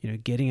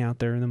 getting out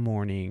there in the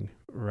morning,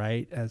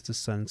 right as the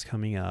sun's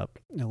coming up,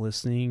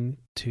 listening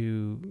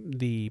to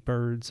the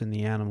birds and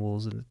the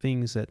animals and the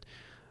things that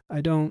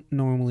I don't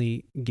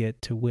normally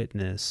get to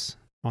witness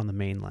on the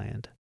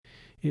mainland.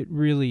 It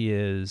really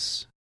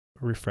is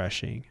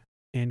refreshing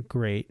and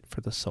great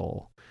for the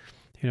soul.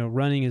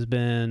 Running has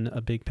been a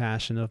big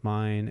passion of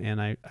mine,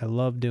 and I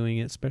love doing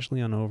it,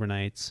 especially on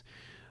overnights.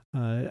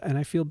 And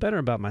I feel better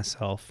about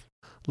myself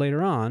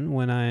later on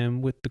when I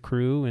am with the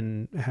crew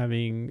and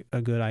having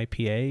a good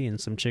IPA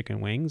and some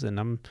chicken wings, and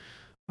I'm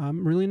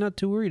really not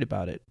too worried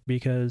about it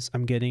because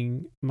I'm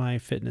getting my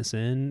fitness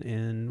in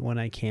and when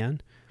I can,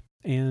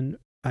 and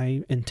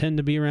I intend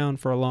to be around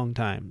for a long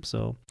time.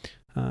 So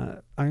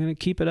I'm going to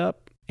keep it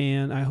up,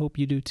 and I hope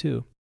you do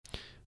too.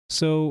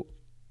 So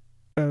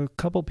a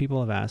couple people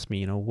have asked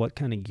me, what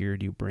kind of gear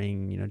do you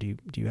bring?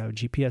 Do you have a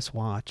GPS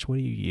watch? What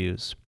do you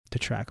use to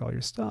track all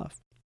your stuff?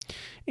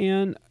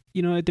 And,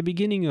 at the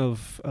beginning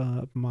of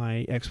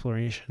my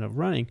exploration of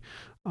running,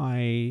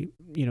 I,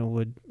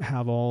 would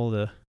have all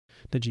the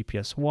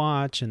GPS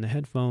watch and the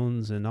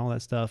headphones and all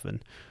that stuff.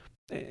 And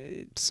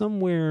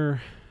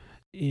somewhere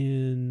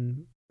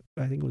in,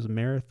 I think it was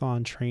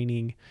marathon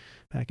training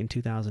back in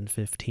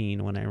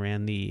 2015 when I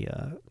ran the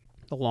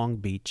Long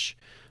Beach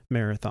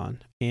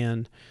Marathon.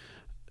 And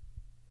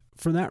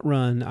for that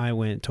run, I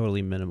went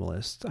totally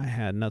minimalist. I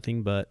had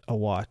nothing but a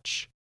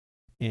watch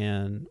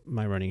and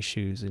my running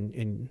shoes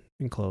and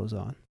clothes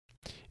on.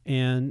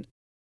 And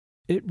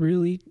it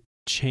really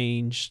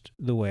changed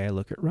the way I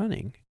look at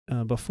running.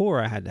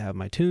 Before, I had to have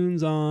my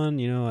tunes on,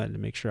 I had to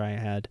make sure I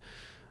had,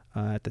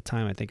 at the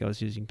time, I think I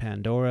was using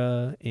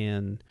Pandora,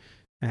 and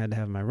I had to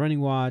have my running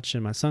watch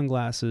and my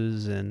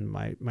sunglasses and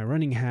my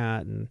running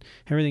hat, and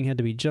everything had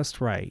to be just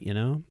right, you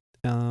know?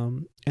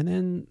 And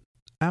then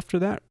after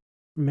that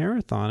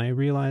marathon, I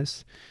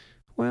realized,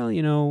 well,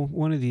 you know,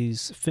 one of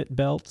these fit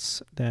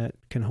belts that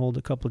can hold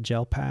a couple of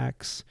gel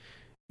packs,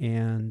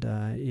 and,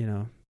 you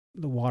know,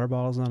 the water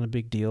bottle's not a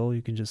big deal.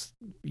 You can just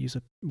use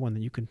one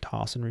that you can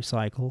toss and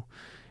recycle.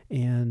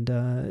 And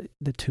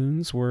the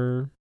tunes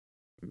were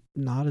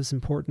not as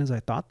important as I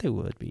thought they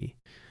would be.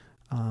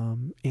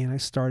 And I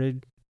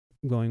started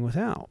going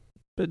without.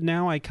 But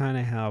now I kind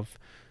of have,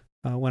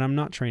 when I'm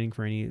not training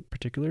for any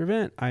particular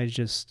event, I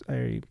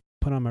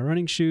put on my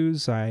running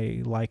shoes.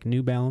 I like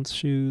New Balance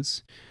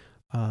shoes.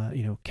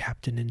 You know,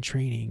 Captain in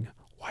Training,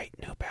 white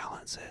New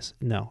Balances.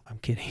 No, I'm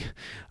kidding.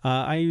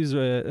 I use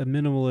a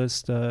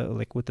minimalist,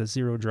 like with a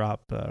zero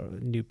drop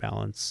New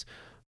Balance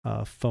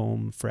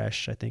Foam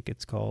Fresh, I think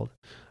it's called,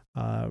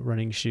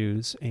 running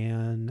shoes.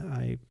 And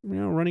I, you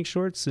know, running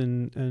shorts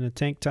and a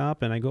tank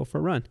top, and I go for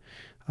a run.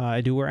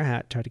 I do wear a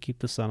hat, try to keep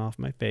the sun off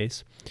my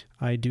face.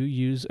 I do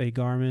use a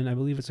Garmin, I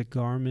believe it's a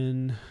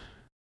Garmin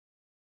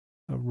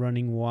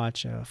running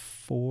watch,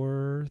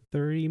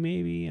 430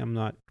 maybe. I'm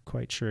not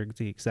quite sure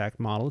the exact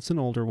model. It's an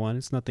older one.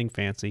 It's nothing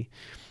fancy.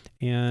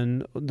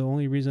 And the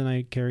only reason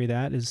I carry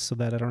that is so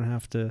that I don't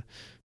have to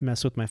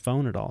mess with my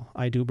phone at all.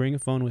 I do bring a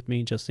phone with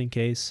me just in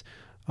case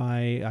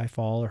I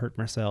fall or hurt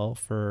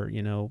myself, or,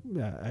 you know,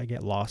 I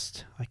get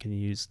lost. I can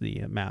use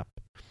the map.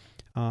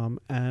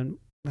 And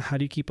how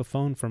do you keep a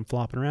phone from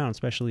flopping around,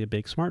 especially a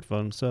big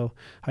smartphone? So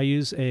I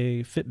use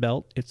a fit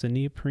belt. It's a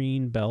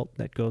neoprene belt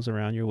that goes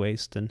around your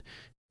waist, and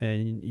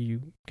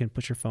you can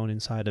put your phone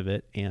inside of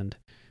it, and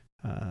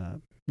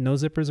no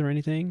zippers or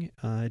anything.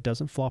 It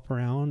doesn't flop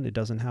around. It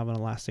doesn't have an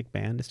elastic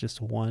band. It's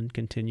just one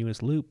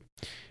continuous loop,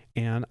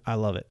 and I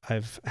love it.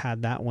 I've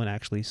had that one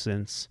actually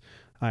since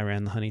I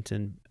ran the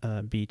Huntington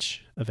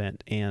Beach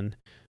event, and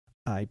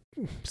I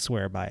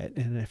swear by it.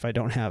 And if I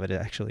don't have it,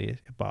 it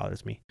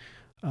bothers me.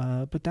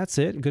 But that's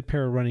it. Good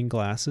pair of running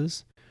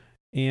glasses.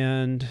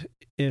 And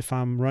if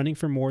I'm running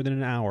for more than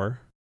an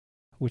hour,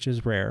 which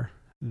is rare,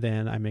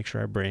 then I make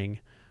sure I bring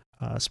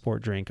a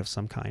sport drink of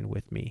some kind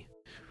with me.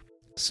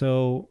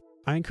 So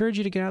I encourage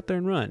you to get out there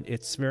and run.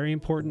 It's very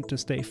important to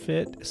stay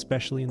fit,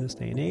 especially in this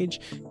day and age.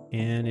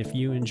 And if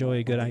you enjoy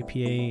a good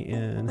IPA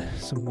and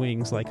some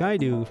wings like I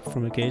do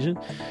from occasion,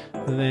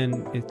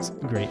 then it's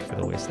great for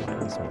the waistline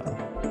as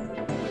well.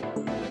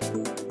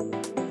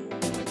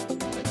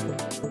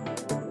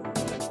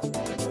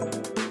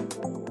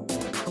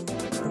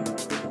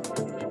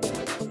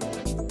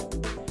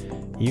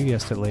 You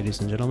guessed it,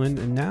 ladies and gentlemen,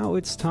 and now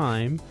it's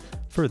time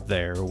for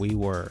There We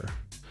Were,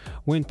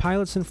 when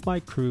pilots and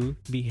flight crew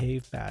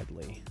behave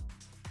badly.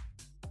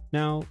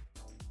 Now,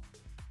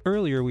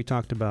 earlier we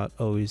talked about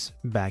always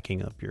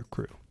backing up your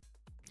crew,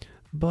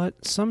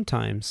 but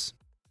sometimes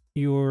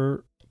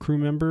your crew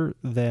member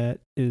that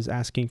is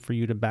asking for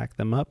you to back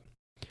them up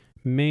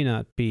may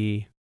not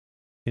be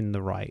in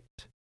the right.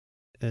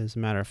 As a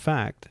matter of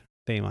fact,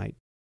 they might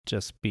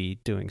just be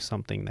doing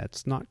something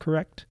that's not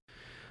correct,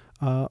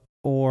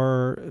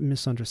 or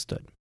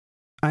misunderstood.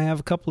 I have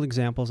a couple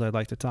examples I'd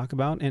like to talk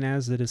about, and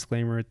as the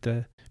disclaimer at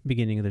the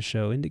beginning of the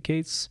show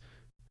indicates,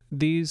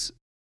 these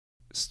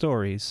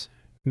stories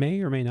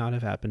may or may not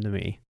have happened to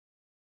me,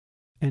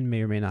 and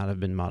may or may not have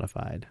been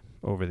modified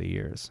over the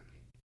years.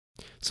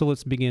 So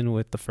let's begin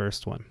with the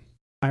first one.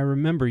 I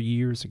remember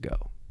years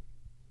ago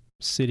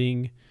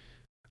sitting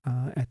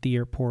at the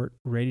airport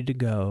ready to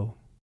go,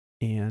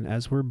 and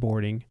as we're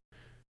boarding,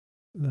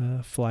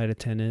 the flight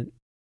attendant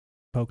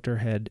poked her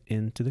head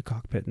into the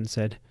cockpit and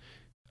said,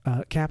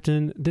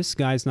 Captain, this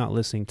guy's not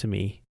listening to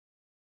me.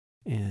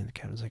 And the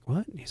captain's like,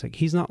 what? He's like,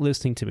 he's not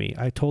listening to me.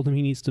 I told him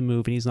he needs to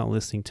move, and he's not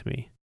listening to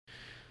me.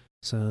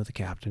 So the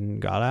captain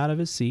got out of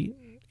his seat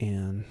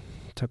and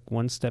took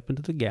one step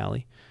into the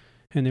galley,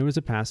 and there was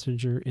a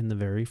passenger in the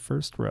very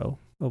first row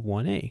of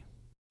 1A,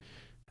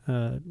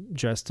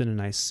 dressed in a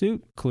nice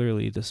suit.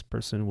 Clearly, this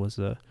person was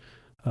a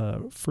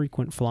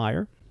frequent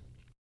flyer.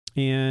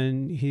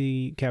 And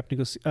captain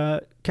goes,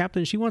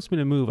 Captain, she wants me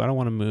to move. I don't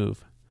want to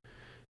move.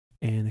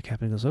 And the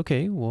captain goes,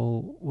 okay,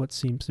 well, what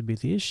seems to be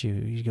the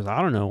issue? He goes,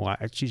 I don't know why.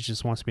 She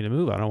just wants me to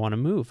move. I don't want to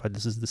move.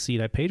 This is the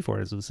seat I paid for.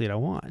 This is the seat I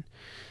want.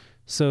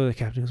 So the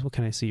captain goes, well,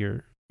 can I see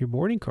your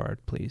boarding card,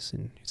 please?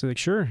 And he's like,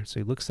 sure. So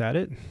he looks at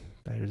it.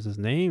 There's his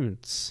name.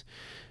 It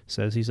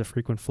says he's a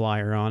frequent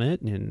flyer on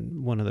it,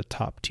 and one of the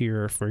top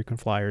tier frequent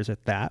flyers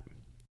at that.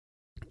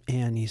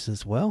 And he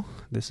says, well,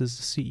 this is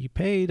the seat you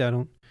paid. I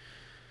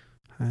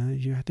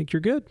think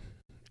you're good.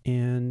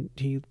 And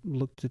he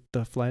looked at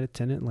the flight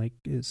attendant like,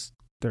 is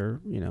there,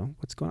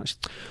 what's going on? She's,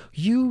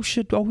 you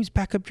should always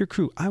back up your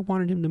crew. I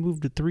wanted him to move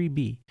to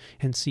 3B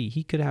and C.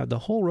 He could have the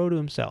whole row to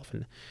himself.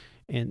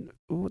 And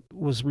what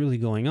was really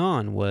going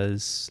on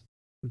was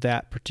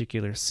that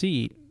particular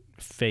seat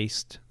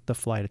faced the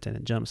flight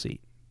attendant jump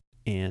seat.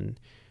 And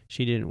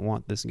she didn't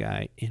want this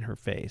guy in her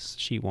face.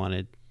 She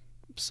wanted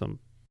some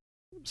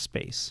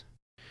space.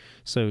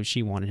 So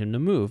she wanted him to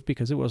move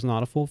because it was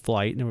not a full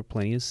flight and there were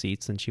plenty of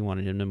seats, and she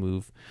wanted him to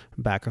move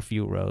back a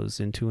few rows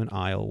into an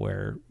aisle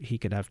where he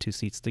could have two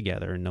seats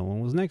together and no one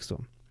was next to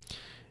him.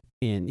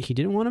 And he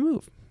didn't want to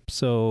move.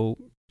 So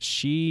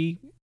she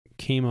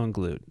came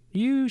unglued.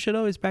 You should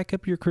always back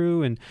up your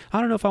crew, and I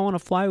don't know if I want to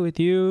fly with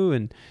you.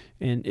 And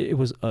it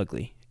was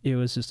ugly. It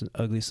was just an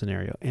ugly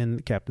scenario. And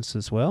the captain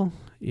says, well,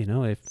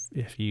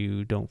 if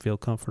you don't feel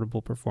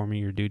comfortable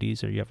performing your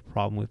duties or you have a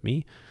problem with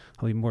me,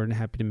 I'll be more than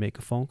happy to make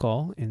a phone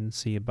call and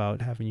see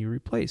about having you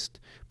replaced.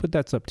 But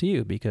that's up to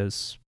you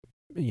because,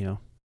 at the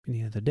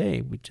end of the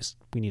day, we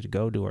need to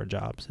go do our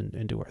jobs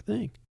and do our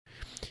thing.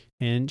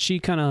 And she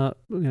kind of,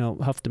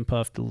 huffed and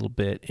puffed a little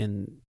bit,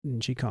 and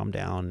she calmed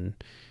down,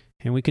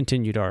 and we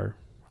continued our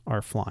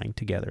flying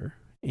together.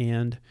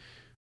 And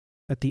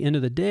at the end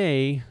of the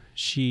day,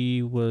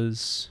 she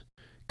was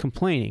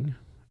complaining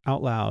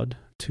out loud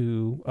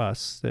to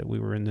us that we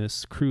were in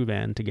this crew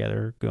van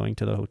together going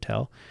to the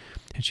hotel.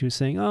 And she was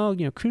saying,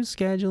 crew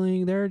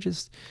scheduling,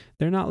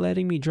 they're not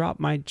letting me drop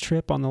my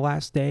trip on the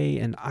last day.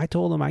 And I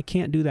told them I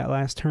can't do that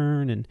last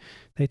turn. And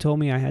they told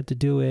me I had to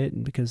do it,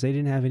 and because they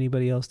didn't have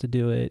anybody else to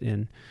do it.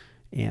 And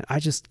I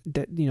just,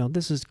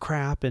 this is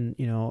crap. And,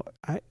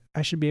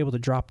 I should be able to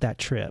drop that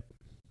trip.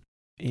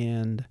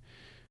 And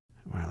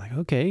we're like,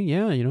 okay,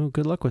 yeah,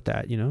 good luck with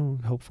that.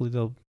 Hopefully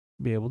they'll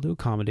be able to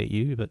accommodate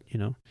you. But,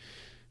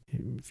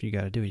 if you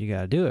got to do it, you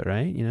got to do it,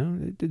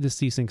 right?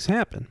 These things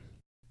happen.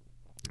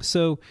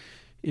 So,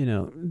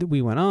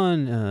 we went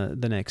on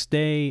the next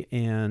day,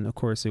 and of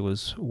course it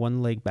was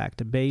one leg back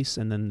to base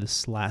and then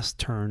this last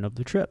turn of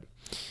the trip.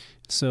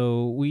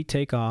 So we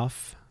take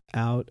off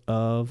out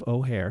of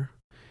O'Hare,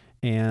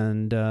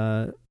 and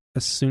as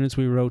soon as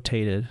we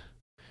rotated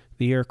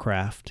the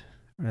aircraft,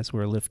 as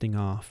we're lifting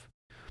off,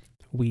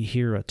 we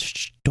hear a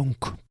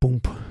dunk,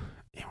 boom,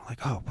 and we're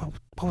like, oh,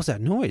 what was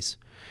that noise?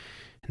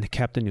 And the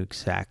captain knew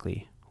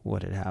exactly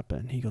what had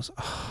happened. He goes,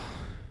 oh,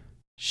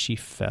 she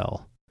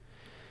fell.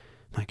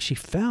 I'm like, she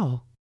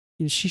fell?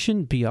 She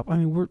shouldn't be up. I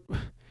mean,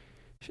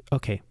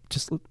 okay,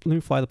 just let me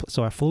fly the plane.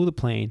 So I flew the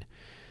plane,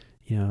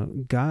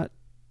 got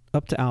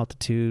up to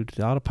altitude,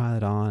 the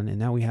autopilot on, and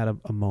now we had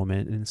a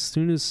moment. And as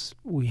soon as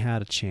we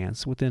had a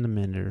chance, within a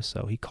minute or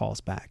so, he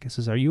calls back and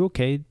says, are you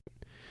okay?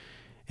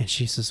 And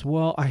she says,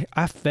 well,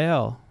 I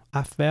fell.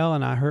 I fell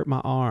and I hurt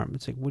my arm.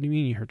 It's like, what do you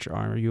mean you hurt your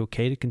arm? Are you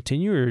okay to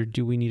continue, or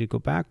do we need to go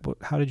back?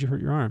 How did you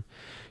hurt your arm?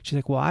 She's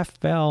like, well, I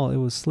fell. It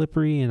was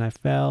slippery and I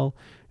fell,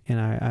 and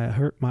I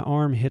hurt my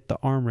arm, hit the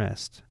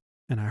armrest,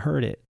 and I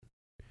hurt it.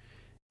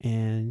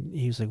 And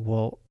he was like,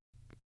 well,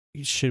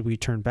 should we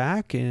turn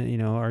back?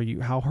 And,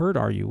 how hurt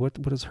are you?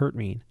 What does hurt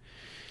mean?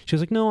 She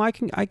was like, no, I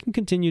can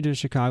continue to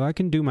Chicago. I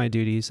can do my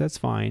duties. That's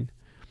fine.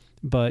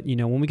 But,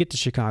 when we get to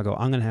Chicago,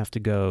 I'm going to have to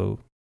go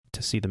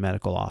to see the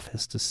medical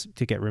office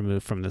to get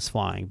removed from this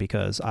flying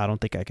because I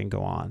don't think I can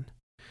go on.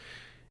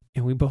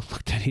 And we both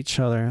looked at each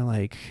other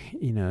like,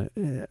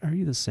 are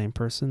you the same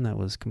person that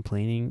was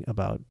complaining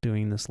about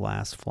doing this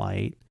last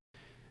flight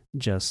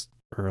just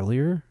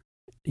earlier,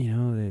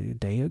 a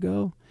day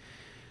ago?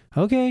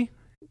 Okay.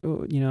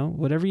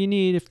 Whatever you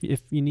need,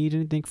 if you need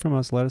anything from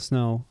us, let us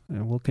know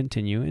and we'll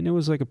continue. And it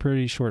was like a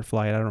pretty short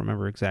flight. I don't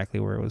remember exactly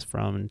where it was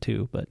from and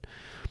to, but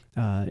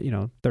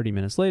 30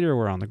 minutes later,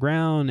 we're on the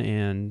ground,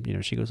 and,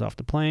 she goes off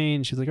the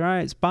plane. She's like, all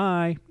right, it's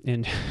bye.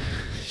 And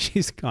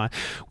she's gone.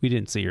 We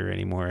didn't see her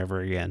anymore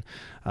ever again.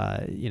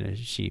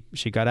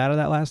 She got out of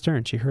that last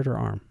turn. She hurt her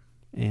arm.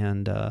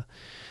 And,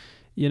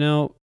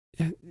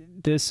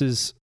 this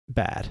is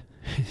bad.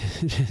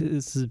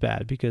 This is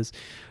bad because,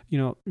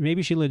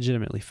 maybe she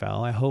legitimately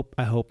fell. I hope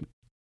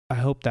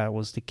that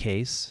was the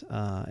case,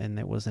 and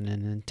it wasn't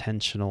an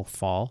intentional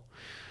fall,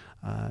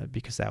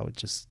 because that would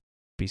just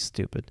be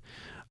stupid.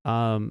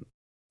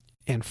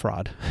 And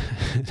fraud,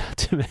 not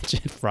to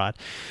mention fraud.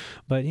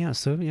 But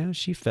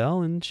she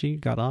fell and she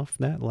got off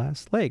that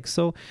last leg.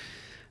 So,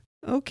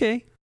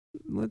 okay,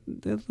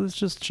 let's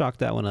just chalk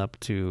that one up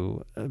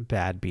to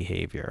bad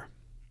behavior.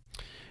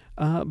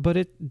 But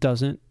it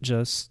doesn't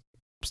just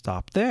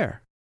stop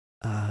there.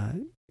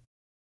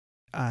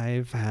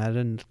 I've had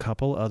a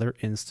couple other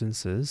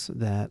instances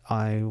that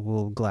I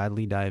will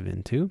gladly dive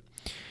into.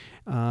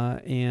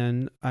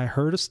 And I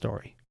heard a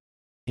story,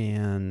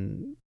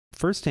 and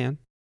firsthand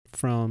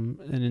from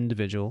an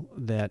individual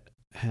that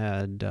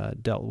had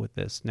dealt with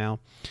this. Now,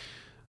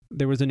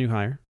 there was a new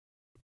hire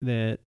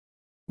that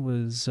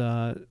was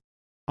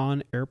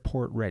on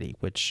Airport Ready,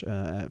 which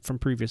from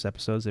previous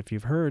episodes, if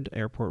you've heard,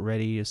 Airport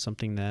Ready is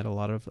something that a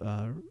lot of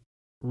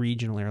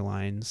regional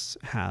airlines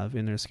have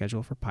in their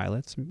schedule for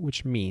pilots,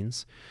 which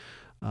means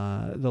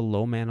the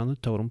low man on the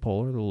totem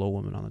pole or the low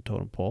woman on the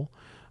totem pole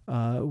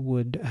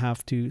would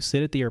have to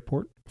sit at the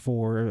airport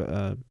for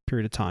a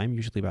period of time,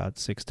 usually about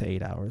 6 to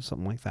 8 hours,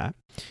 something like that.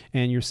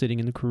 And you're sitting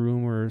in the crew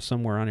room or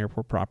somewhere on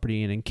airport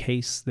property, and in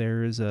case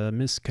there is a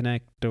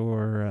misconnect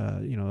or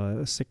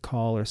a sick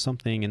call or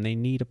something, and they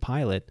need a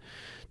pilot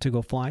to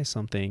go fly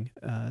something,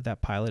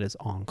 that pilot is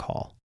on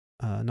call.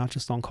 Not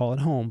just on call at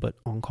home, but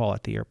on call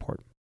at the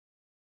airport.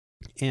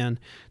 And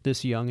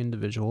this young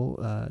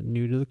individual,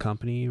 new to the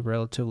company,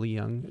 relatively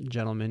young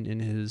gentleman in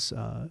his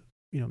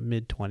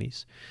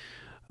mid-20s,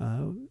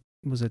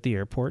 was at the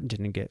airport and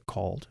didn't get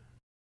called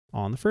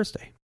on the first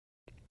day.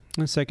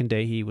 On the second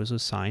day, he was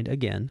assigned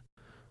again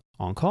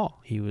on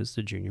call. He was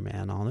the junior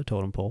man on the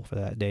totem pole for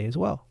that day as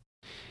well.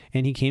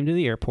 And he came to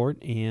the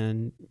airport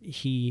and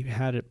he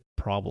had a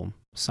problem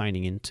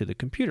signing into the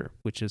computer,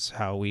 which is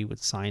how we would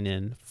sign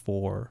in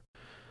for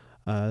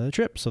the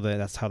trip. So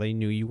that's how they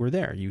knew you were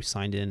there. You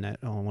signed in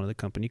on one of the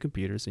company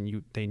computers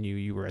and they knew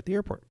you were at the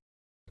airport.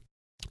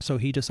 So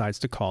he decides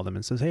to call them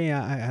and says, hey,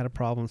 I had a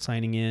problem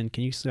signing in.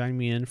 Can you sign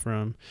me in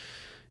from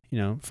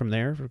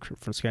there from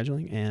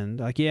scheduling? And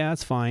like, yeah,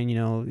 it's fine.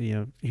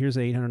 Here's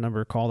the 800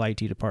 number, call the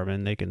IT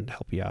department. They can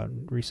help you out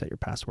and reset your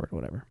password or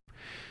whatever.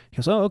 He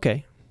goes, oh,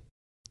 okay.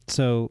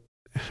 So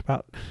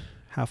about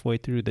halfway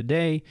through the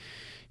day,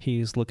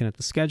 he's looking at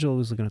the schedule,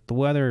 he's looking at the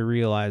weather, he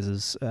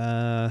realizes,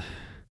 they're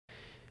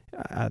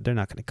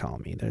not going to call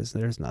me.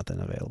 There's nothing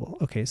available.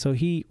 Okay. So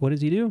what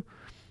does he do?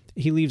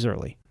 He leaves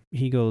early.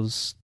 He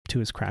goes to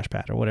his crash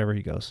pad or whatever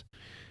he goes.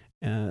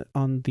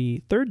 On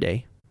the third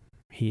day,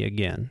 he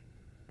again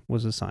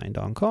was assigned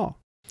on call.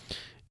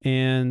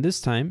 And this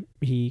time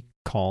he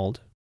called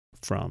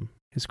from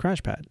his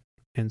crash pad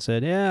and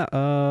said,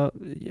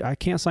 I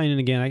can't sign in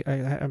again.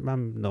 I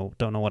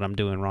don't know what I'm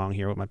doing wrong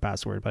here with my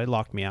password, but it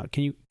locked me out.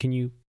 Can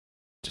you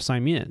just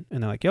sign me in?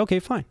 And they're like, yeah, okay,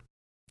 fine.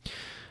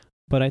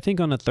 But I think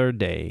on the third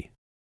day,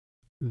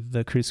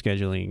 the crew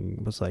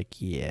scheduling was like,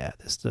 yeah,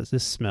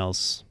 this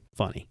smells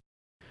funny.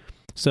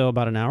 So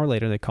about an hour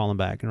later, they call him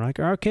back and are like,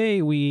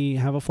 okay, we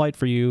have a flight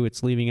for you.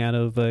 It's leaving out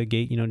of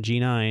gate,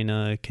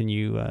 G9. Can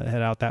you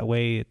head out that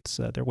way? It's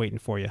they're waiting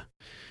for you.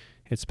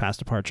 It's past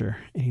departure.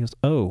 And he goes,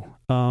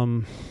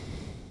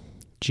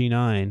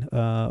 G9.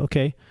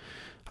 Okay,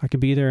 I could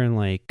be there in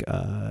like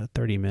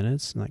 30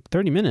 minutes. And like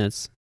 30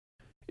 minutes?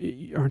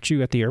 Aren't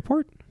you at the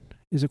airport?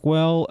 He's like,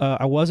 well,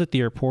 I was at the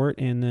airport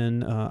and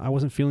then I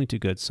wasn't feeling too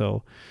good,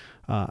 so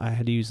I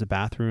had to use the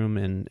bathroom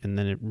and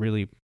then it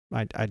really,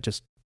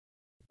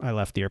 I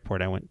left the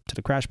airport. I went to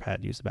the crash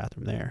pad, used the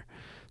bathroom there.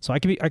 So I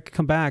could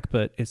come back,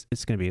 but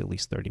it's going to be at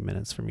least 30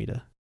 minutes for me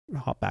to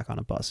hop back on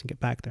a bus and get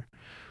back there.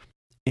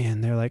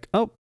 And they're like,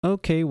 oh,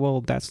 okay,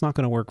 well, that's not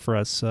going to work for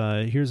us.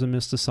 Here's a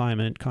missed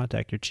assignment.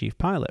 Contact your chief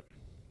pilot.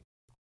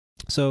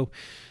 So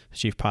the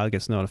chief pilot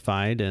gets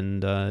notified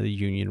and the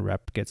union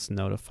rep gets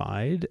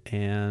notified.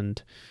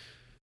 And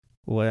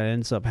what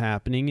ends up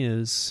happening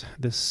is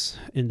this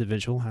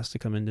individual has to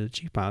come into the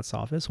chief pilot's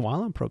office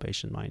while on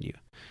probation, mind you,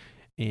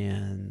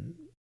 and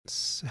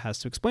has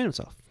to explain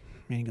himself.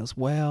 And he goes,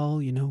 well,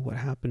 what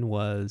happened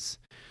was,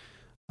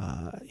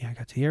 I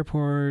got to the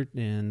airport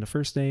and the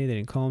first day they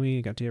didn't call me.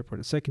 I got to the airport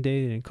the second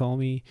day, they didn't call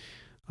me.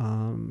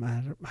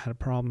 I had a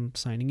problem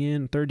signing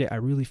in. Third day, I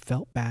really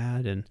felt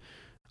bad and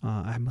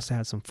I must have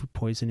had some food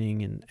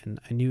poisoning and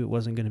I knew it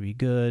wasn't going to be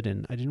good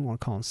and I didn't want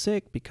to call in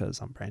sick because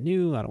I'm brand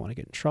new. I don't want to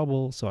get in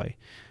trouble. So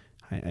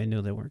I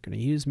knew they weren't going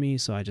to use me.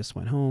 So I just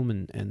went home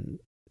and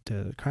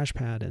to the crash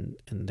pad and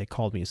they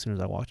called me as soon as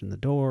I walked in the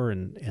door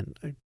and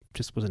I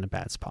just was in a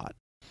bad spot.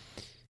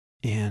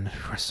 And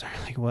of course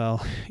they're like,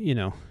 well,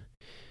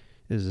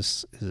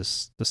 is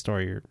this the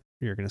story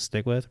you're going to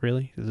stick with?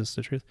 Really? Is this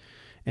the truth?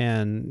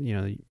 And,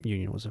 the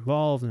union was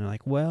involved and they're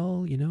like,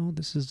 well,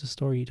 this is the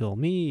story he told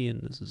me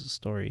and this is the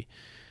story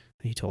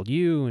he told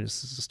you and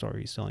this is the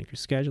story he's telling through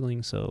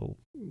scheduling. So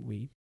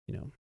we,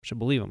 should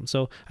believe him.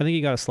 So I think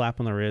he got a slap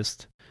on the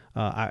wrist.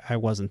 I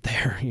wasn't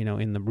there,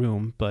 in the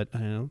room, but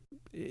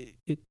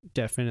it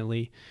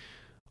definitely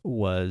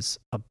was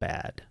a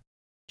bad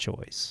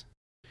choice.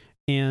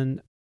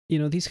 And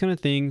these kind of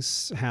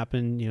things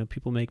happen.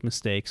 People make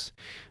mistakes.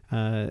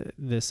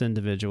 This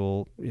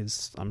individual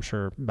is, I'm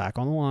sure, back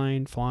on the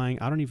line, flying.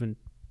 I don't even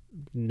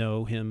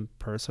know him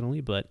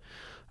personally, but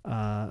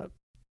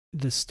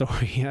this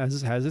story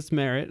has its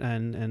merit,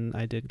 and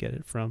I did get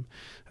it from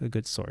a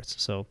good source.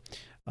 So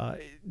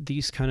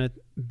these kind of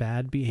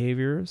bad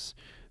behaviors,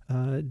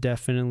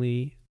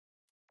 definitely,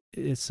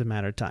 it's a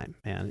matter of time,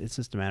 man. It's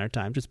just a matter of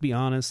time. Just be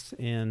honest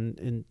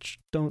and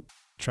don't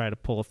try to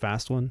pull a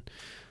fast one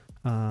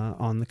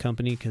on the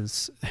company,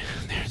 because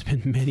there's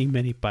been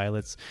many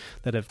pilots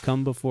that have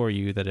come before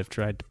you that have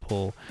tried to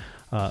pull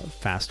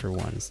faster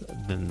ones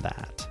than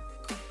that.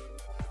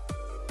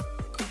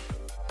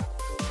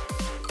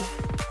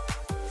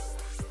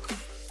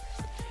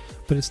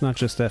 But it's not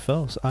just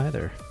FOs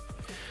either.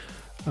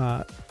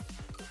 I'm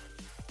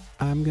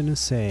gonna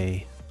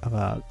say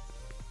about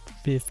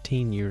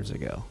 15 years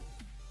ago,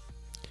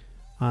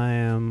 I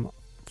am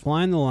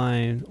flying the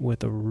line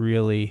with a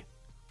really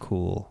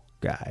cool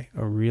guy,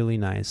 a really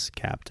nice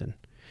captain,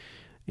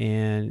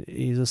 and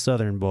he's a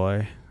southern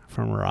boy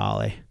from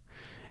Raleigh,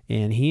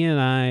 and he and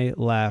I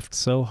laughed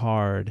so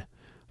hard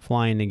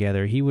flying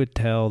together. He would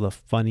tell the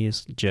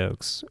funniest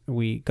jokes.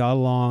 We got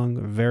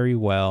along very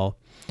well,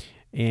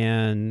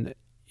 and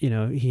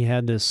he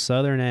had this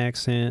southern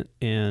accent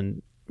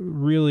and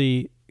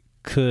really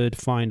could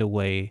find a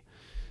way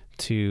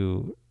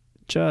to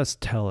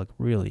just tell a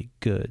really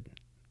good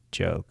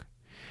joke.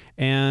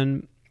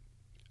 And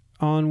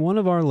on one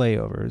of our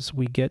layovers,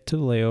 we get to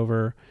the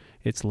layover.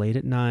 It's late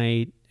at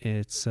night.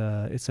 It's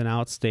an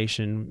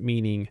outstation,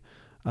 meaning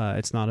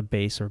it's not a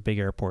base or a big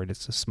airport.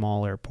 It's a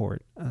small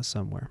airport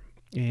somewhere.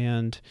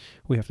 And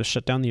we have to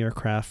shut down the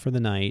aircraft for the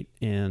night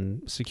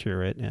and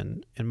secure it.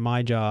 And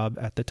my job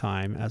at the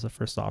time, as a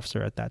first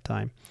officer at that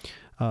time,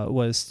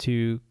 was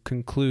to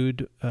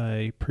conclude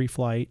a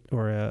pre-flight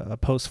or a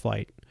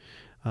post-flight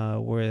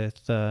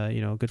with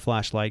a good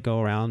flashlight, go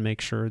around,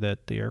 make sure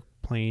that the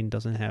airplane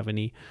doesn't have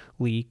any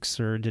leaks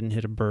or didn't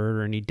hit a bird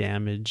or any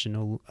damage.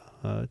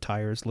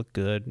 Tires look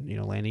good.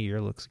 Landing gear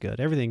looks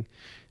good. Everything,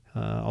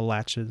 all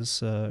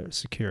latches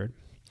secured.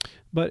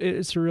 But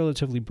it's a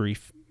relatively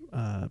brief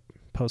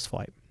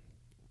post-flight.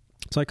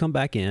 So I come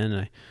back in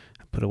and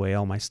I put away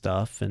all my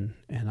stuff and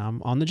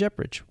I'm on the jet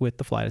bridge with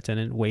the flight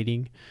attendant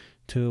waiting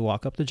to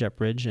walk up the jet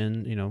bridge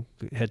and,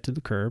 head to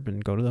the curb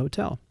and go to the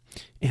hotel.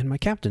 And my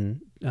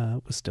captain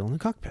was still in the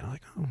cockpit. I'm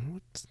like, oh,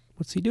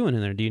 what's he doing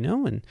in there? Do you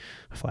know? And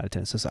the flight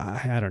attendant says,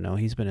 I don't know.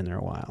 He's been in there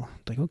a while.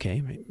 I'm like,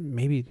 okay,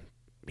 maybe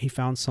he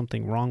found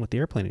something wrong with the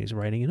airplane and he's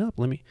writing it up.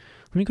 Let me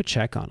go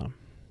check on him.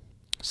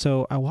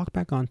 So I walk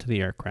back onto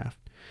the aircraft.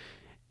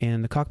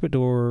 And the cockpit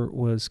door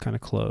was kind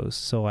of closed.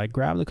 So I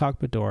grab the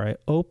cockpit door, I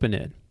open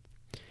it,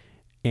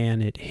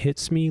 and it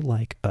hits me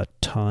like a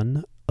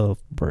ton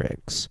of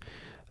bricks.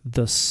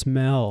 The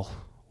smell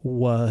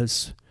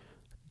was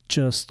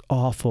just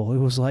awful. It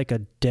was like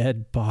a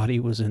dead body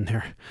was in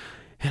there.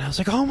 And I was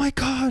like, oh my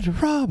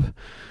God, Rob,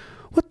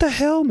 what the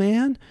hell,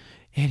 man?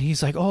 And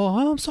he's like,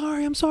 oh, I'm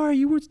sorry.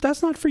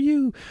 That's not for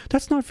you.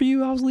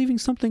 I was leaving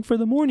something for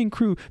the morning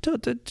crew.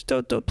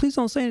 Please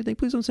don't say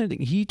anything.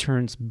 He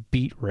turns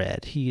beet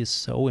red. He is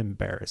so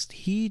embarrassed.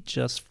 He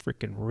just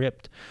freaking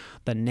ripped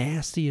the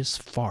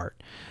nastiest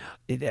fart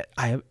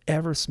I have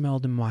ever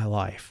smelled in my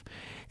life.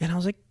 And I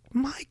was like,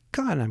 my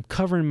God, I'm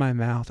covering my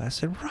mouth. I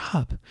said,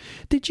 Rob,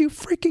 did you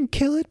freaking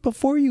kill it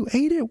before you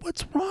ate it?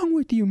 What's wrong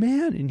with you,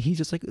 man? And he's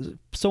just like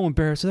so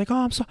embarrassed. He's like,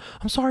 oh,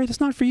 I'm sorry. That's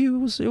not for you.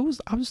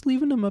 I was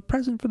leaving him a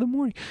present for the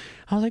morning.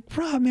 I was like,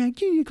 Rob, man,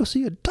 you need to go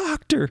see a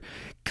doctor.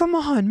 Come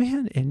on,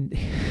 man. And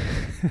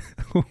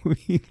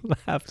we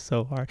laughed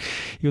so hard.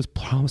 He goes,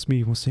 promise me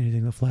you won't say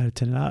anything to the flight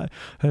attendant.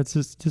 That's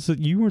just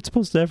you weren't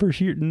supposed to ever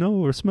know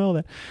or smell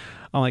that.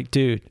 I'm like,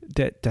 dude,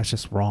 that's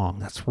just wrong.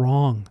 That's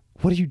wrong.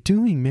 What are you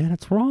doing, man?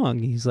 It's wrong.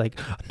 He's like,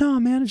 no,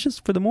 man, it's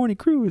just for the morning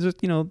crew. It's just,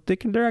 they're not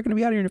going to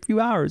be out here in a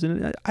few hours,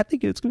 and I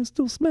think it's going to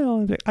still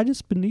smell. I'm like, I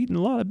just been eating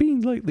a lot of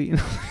beans lately.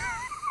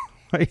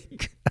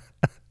 Like,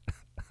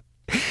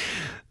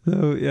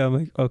 so yeah, I'm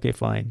like, okay,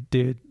 fine,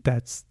 dude,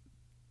 that's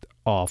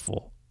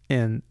awful.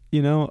 And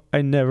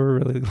I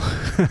never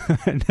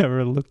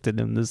looked at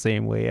him the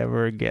same way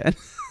ever again.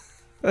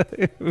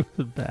 It was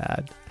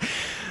bad.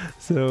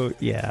 So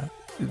yeah,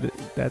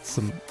 that's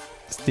some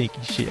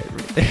stinky shit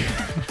right there.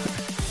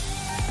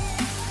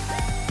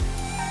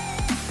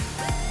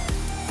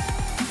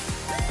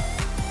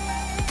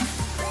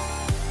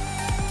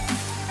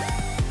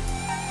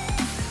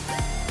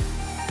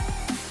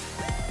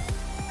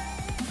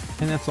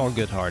 And that's all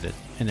good-hearted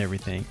and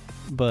everything,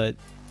 but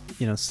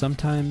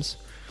sometimes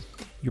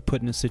you're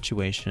put in a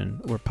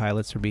situation where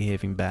pilots are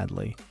behaving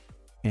badly,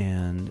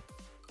 and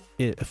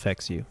it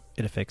affects you.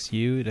 It affects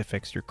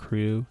your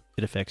crew,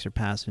 it affects your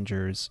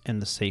passengers,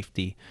 and the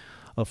safety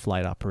of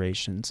flight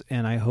operations.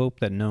 And I hope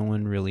that no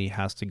one really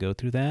has to go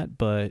through that,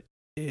 but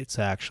it's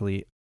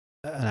actually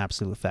an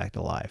absolute fact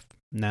of life.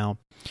 Now,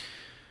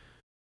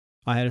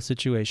 I had a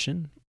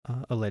situation,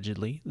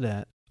 allegedly,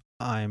 that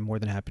I'm more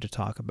than happy to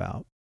talk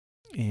about.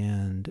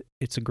 And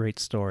it's a great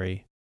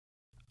story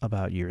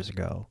about years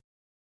ago.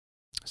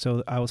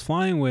 So I was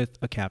flying with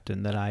a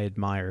captain that I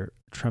admire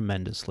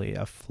tremendously.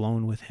 I've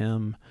flown with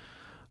him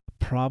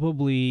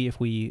probably, if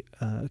we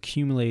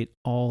accumulate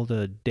all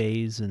the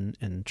days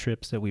and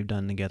trips that we've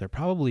done together,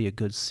 probably a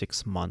good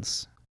 6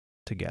 months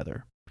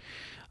together.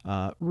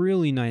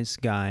 Really nice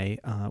guy.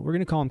 We're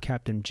going to call him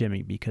Captain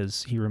Jimmy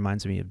because he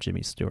reminds me of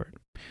Jimmy Stewart.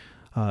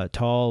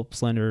 Tall,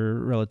 slender,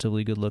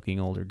 relatively good-looking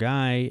older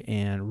guy,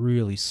 and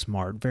really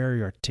smart,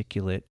 very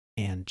articulate,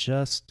 and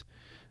just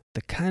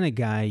the kind of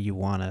guy you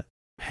want to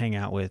hang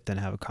out with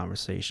and have a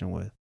conversation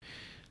with.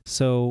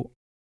 So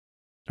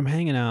I'm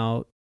hanging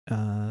out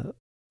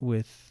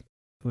with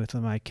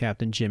my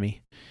Captain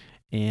Jimmy,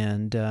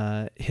 and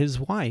his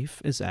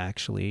wife is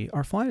actually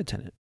our flight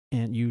attendant,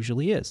 and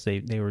usually is.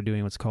 They were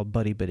doing what's called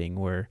buddy bidding,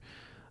 where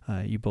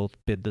you both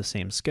bid the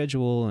same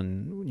schedule,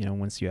 and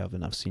once you have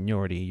enough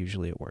seniority,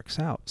 usually it works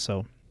out.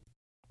 So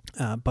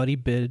Buddy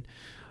bid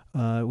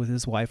with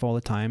his wife all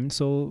the time,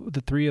 so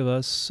the three of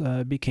us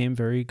became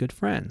very good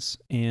friends.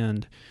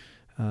 And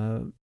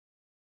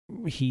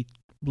he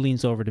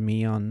leans over to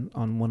me on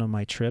one of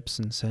my trips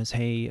and says,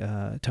 hey,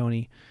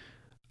 Tony,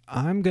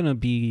 I'm going to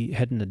be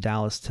heading to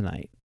Dallas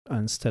tonight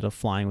instead of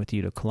flying with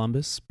you to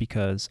Columbus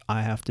because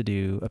I have to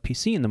do a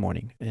PC in the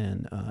morning.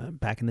 And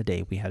back in the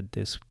day, we had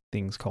this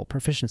things called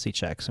proficiency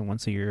checks. And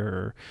once a year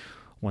or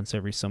once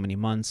every so many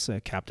months, a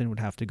captain would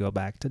have to go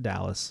back to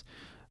Dallas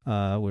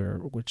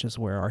which is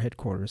where our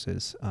headquarters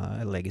is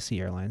at Legacy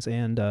Airlines,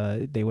 and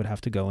they would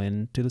have to go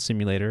into the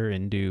simulator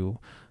and do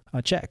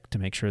a check to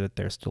make sure that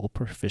they're still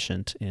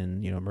proficient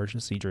in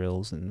emergency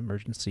drills and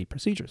emergency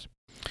procedures.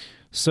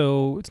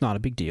 So it's not a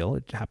big deal.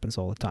 It happens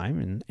all the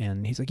time.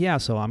 And he's like, yeah,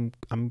 so I'm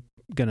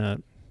gonna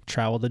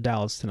travel to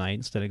Dallas tonight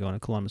instead of going to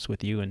Columbus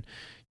with you, and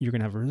you're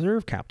gonna have a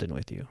reserve captain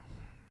with you.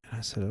 And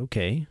I said,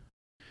 okay.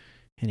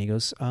 And he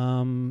goes,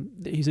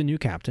 he's a new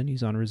captain.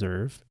 He's on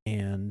reserve,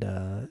 and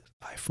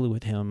I flew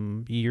with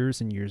him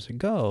years and years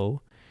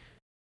ago,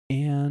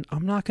 and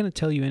I'm not going to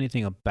tell you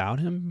anything about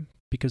him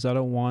because I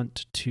don't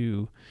want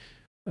to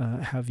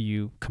have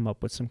you come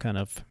up with some kind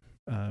of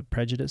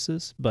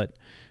prejudices, but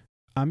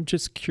I'm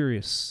just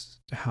curious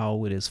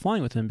how it is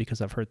flying with him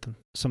because I've heard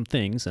some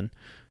things, and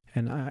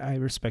I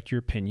respect your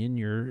opinion.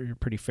 You're a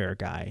pretty fair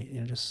guy,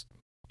 just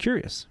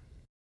curious.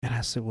 And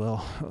I said,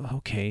 well,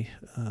 okay,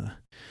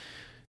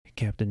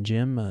 Captain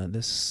Jim,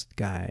 this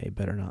guy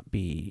better not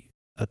be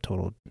a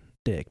total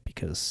dick,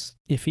 because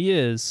if he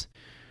is,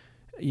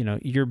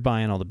 you're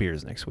buying all the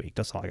beers next week.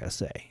 That's all I gotta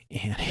say.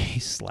 And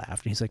he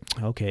laughed. And he's like,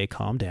 okay,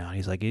 calm down.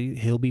 He's like,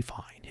 he'll be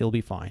fine. He'll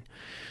be fine.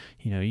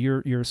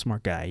 You're a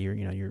smart guy.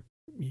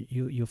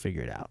 You'll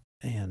figure it out.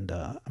 And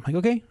I'm like,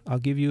 okay, I'll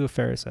give you a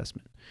fair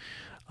assessment.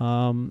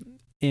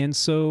 And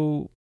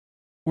so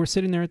we're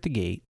sitting there at the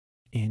gate,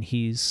 and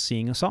he's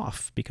seeing us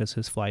off because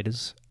his flight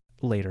is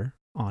later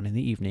on in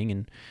the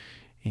evening,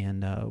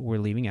 and we're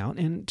leaving out.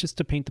 And just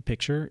to paint the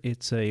picture,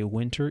 it's a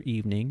winter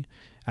evening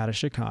out of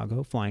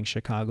Chicago, flying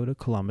Chicago to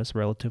Columbus,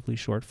 relatively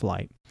short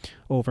flight.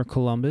 Over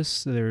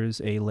Columbus, there's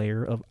a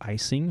layer of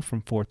icing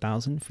from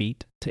 4,000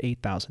 feet to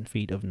 8,000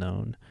 feet of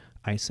known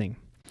icing.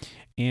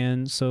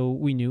 And so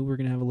we knew we were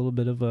going to have a little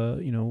bit of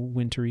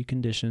wintry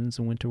conditions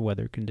and winter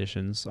weather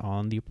conditions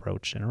on the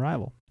approach and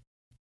arrival.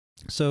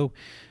 So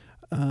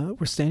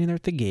we're standing there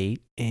at the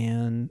gate,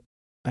 and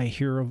I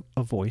hear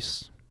a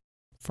voice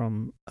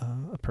from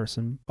a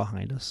person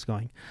behind us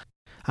going,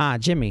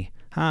 Jimmy,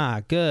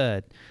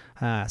 good.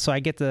 So I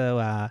get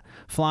to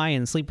fly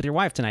and sleep with your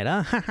wife tonight,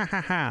 huh? Ha ha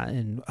ha ha.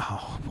 And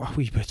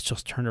we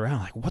just turned around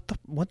like,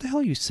 what the hell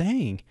are you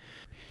saying?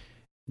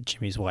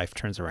 Jimmy's wife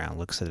turns around,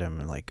 looks at him,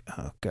 and like,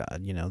 oh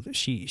God,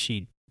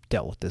 she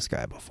dealt with this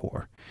guy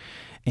before.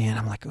 And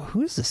I'm like,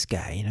 who is this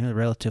guy?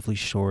 Relatively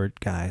short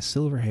guy,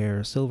 silver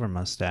hair, silver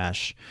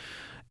mustache,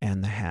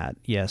 and the hat.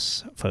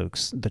 Yes,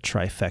 folks, the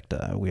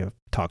trifecta. We have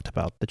talked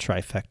about the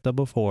trifecta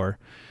before.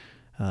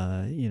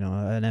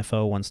 An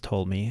FO once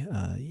told me,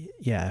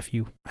 if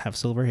you have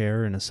silver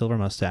hair and a silver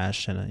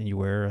mustache and you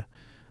wear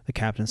the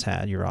captain's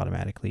hat, you're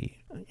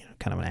automatically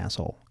kind of an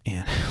asshole.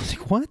 And I was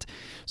like, what?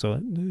 So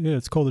yeah,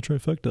 it's called the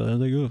trifecta. I was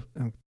like,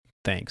 oh,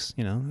 thanks.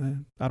 I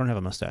don't have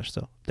a mustache,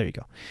 so there you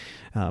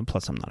go.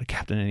 Plus, I'm not a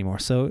captain anymore,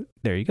 so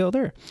there you go.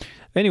 There.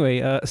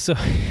 Anyway, so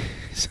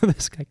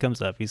this guy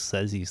comes up, he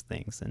says these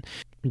things, and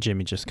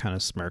Jimmy just kind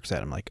of smirks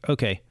at him, like,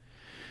 okay,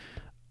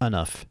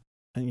 enough.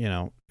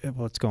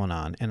 What's going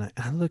on? And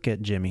I look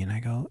at Jimmy and I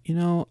go,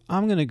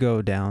 I'm gonna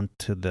go down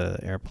to the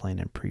airplane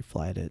and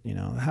pre-flight it.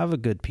 Have a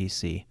good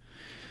PC.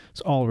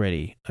 It's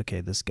already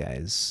okay. This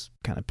guy's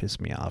kind of pissed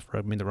me off,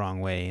 rubbed me the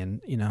wrong way,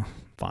 and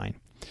fine.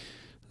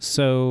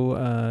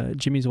 So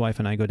Jimmy's wife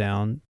and I go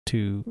down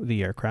to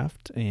the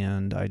aircraft,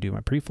 and I do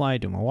my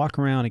pre-flight, do my walk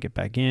around, I get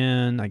back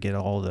in, I get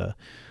all the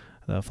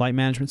flight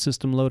management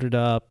system loaded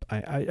up.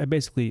 I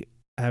basically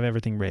have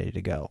everything ready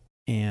to go.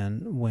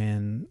 And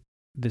when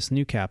this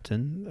new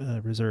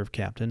captain, reserve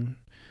captain,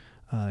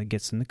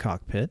 gets in the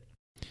cockpit,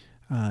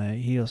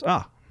 he goes,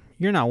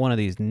 you're not one of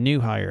these new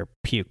hire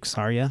pukes,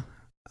 are you?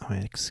 I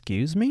mean,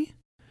 excuse me?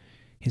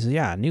 He says,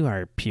 yeah, new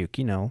hire puke,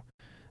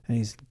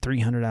 these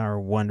 300-hour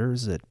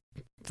wonders that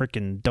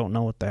freaking don't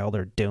know what the hell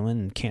they're doing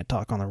and can't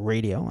talk on the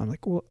radio. I'm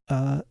like, well,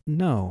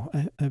 no,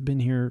 I've been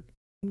here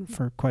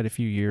for quite a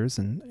few years,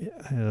 and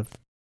I have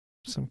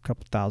some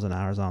couple thousand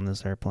hours on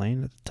this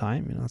airplane at the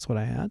time. That's what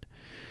I had.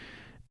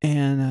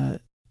 And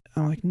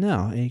I'm like,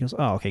 no. And he goes,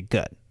 oh, okay,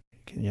 good.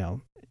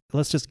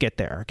 Let's just get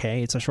there,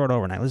 okay? It's a short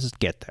overnight. Let's just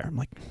get there. I'm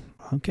like,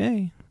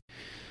 okay.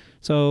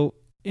 So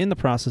in the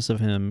process of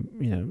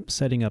him,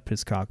 setting up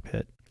his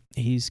cockpit,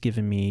 he's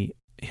given me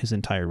his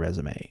entire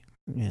resume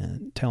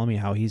and telling me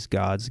how he's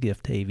God's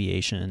gift to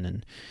aviation,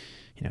 and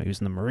he was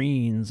in the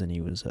Marines, and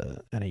he was an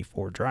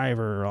A4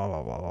 driver, blah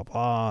blah blah blah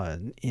blah,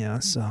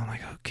 and so I'm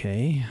like,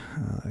 okay,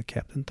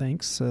 Captain,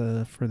 thanks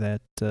for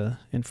that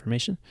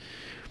information.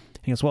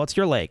 He goes, well, it's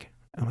your leg.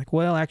 I'm like,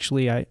 well,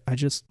 actually, I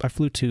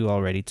flew 2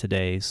 already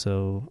today,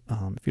 so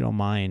if you don't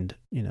mind,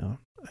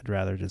 I'd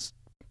rather just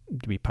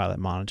be pilot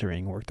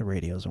monitoring, work the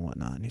radios and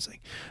whatnot. And he's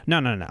like, no.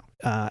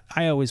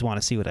 I always want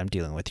to see what I'm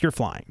dealing with. You're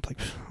flying. I'm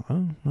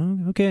like,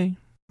 oh, okay.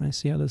 I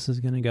see how this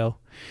is going to go.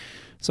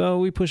 So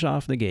we push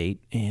off the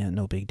gate, and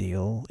no big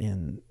deal.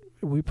 And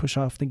we push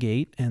off the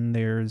gate, and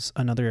there's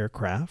another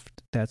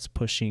aircraft that's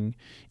pushing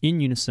in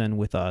unison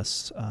with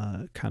us,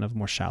 kind of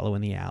more shallow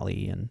in the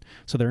alley. And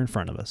so they're in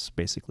front of us,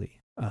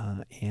 basically.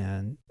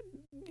 And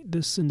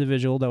this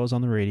individual that was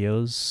on the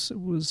radios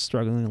was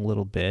struggling a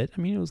little bit.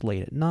 I mean, it was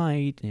late at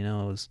night,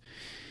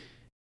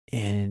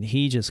 And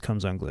he just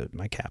comes unglued,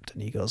 my captain.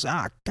 He goes,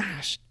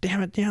 gosh,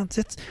 damn it,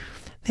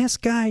 this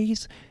guy,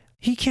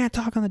 he can't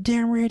talk on the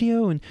damn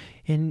radio,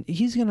 and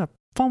he's going to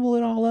fumble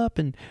it all up,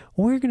 and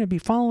we're going to be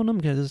following him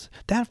because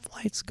that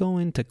flight's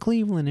going to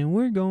Cleveland, and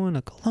we're going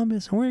to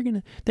Columbus,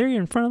 and they're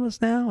in front of us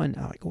now. And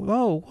I'm like,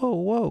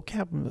 whoa,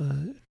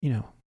 Captain,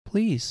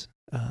 please,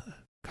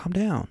 calm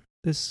down.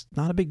 This is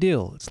not a big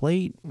deal. It's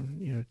late.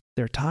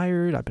 They're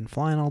tired. I've been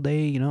flying all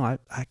day.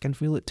 I can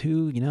feel it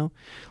too.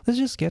 Let's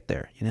just get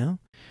there. And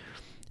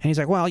he's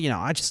like, well,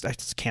 I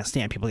just can't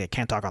stand people that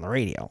can't talk on the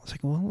radio. It's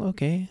like, well,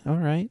 okay, all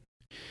right.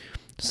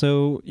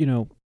 So,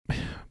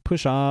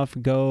 push off,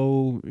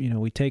 go.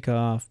 We take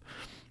off.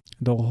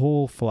 The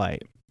whole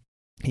flight,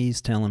 he's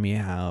telling me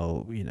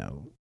how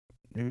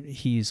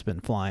he's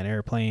been flying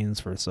airplanes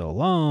for so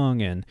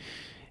long, and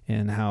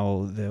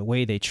how the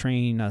way they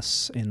train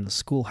us in the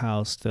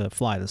schoolhouse to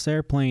fly this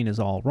airplane is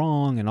all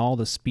wrong, and all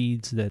the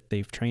speeds that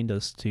they've trained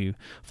us to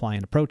fly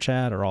and approach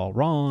at are all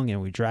wrong,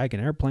 and we're dragging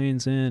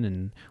airplanes in,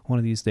 and one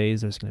of these days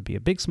there's going to be a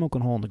big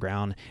smoking hole in the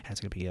ground, and it's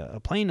going to be a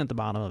plane at the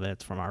bottom of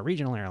it from our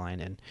regional airline,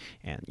 and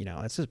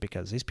it's just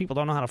because these people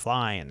don't know how to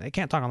fly, and they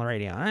can't talk on the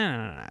radio.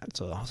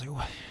 So I was like,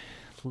 what?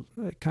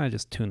 I kind of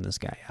just tuned this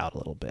guy out a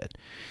little bit.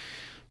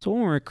 So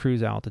when we're at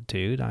cruise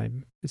altitude,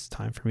 it's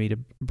time for me to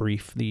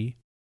brief the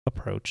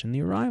approach and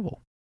the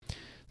arrival.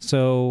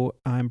 So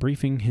I'm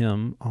briefing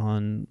him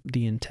on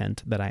the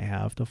intent that I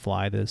have to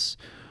fly this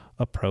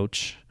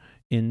approach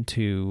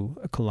into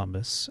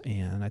Columbus,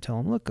 and I tell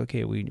him, look,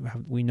 okay,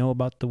 we know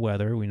about the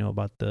weather, we know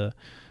about the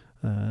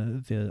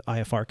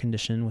IFR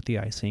condition with the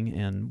icing,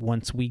 and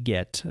once we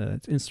get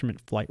it's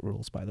instrument flight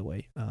rules, by the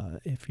way,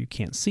 if you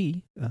can't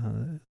see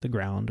the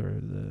ground or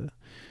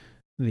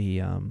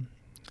the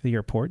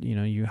airport,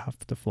 you have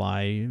to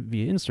fly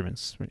via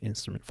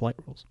instrument flight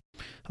rules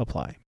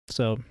apply.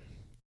 So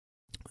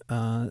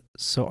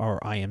our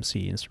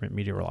IMC, instrument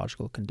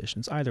meteorological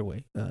conditions, either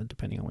way,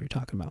 depending on what you're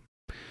talking about.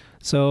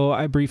 So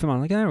I brief him on,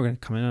 like, we're going to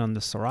come in on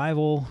this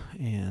arrival,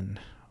 and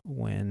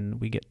when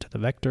we get to the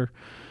vector,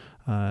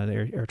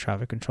 the air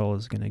traffic control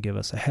is going to give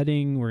us a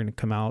heading. We're going to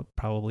come out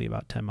probably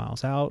about 10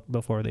 miles out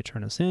before they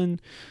turn us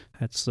in.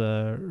 That's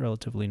a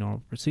relatively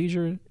normal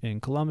procedure in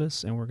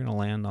Columbus, and we're going to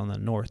land on the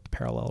north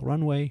parallel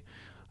runway.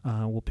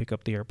 We'll pick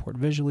up the airport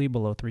visually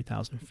below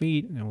 3,000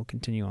 feet, and we'll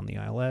continue on the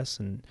ILS.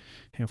 And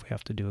if we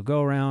have to do a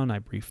go-around, I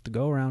brief the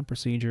go-around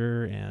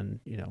procedure and,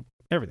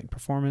 everything,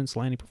 performance,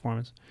 landing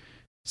performance.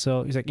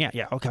 So he's like,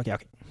 yeah, okay.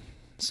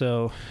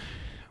 So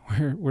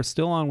we're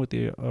still on with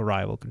the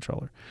arrival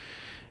controller.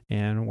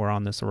 And we're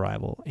on this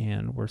arrival,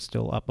 and we're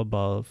still up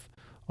above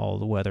all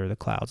the weather, the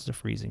clouds, the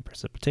freezing,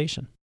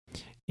 precipitation.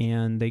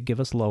 And they give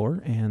us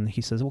lower, and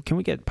he says, well, can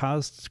we get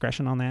pause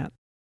discretion on that?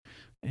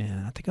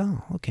 And I think,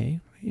 oh, okay.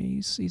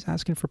 He's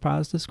asking for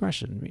pause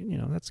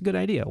discretion. That's a good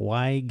idea.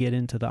 Why get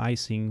into the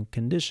icing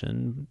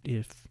condition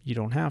if you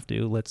don't have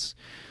to? Let's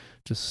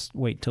just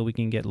wait till we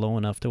can get low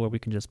enough to where we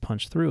can just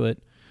punch through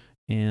it.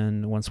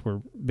 And once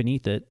we're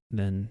beneath it,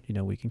 then,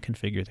 we can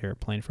configure the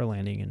airplane for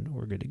landing and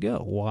we're good to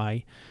go.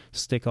 Why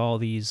stick all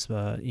these,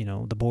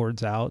 the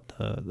boards out,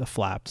 the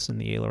flaps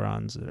and the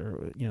ailerons,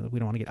 we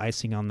don't want to get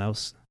icing on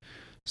those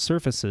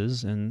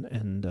surfaces.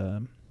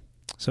 And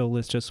so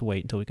let's just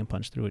wait until we can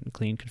punch through it in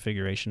clean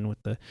configuration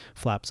with the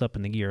flaps up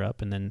and the gear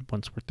up. And then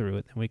once we're through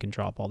it, then we can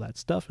drop all that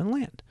stuff and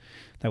land.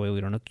 That way we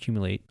don't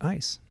accumulate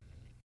ice.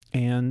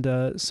 And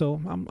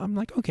so I'm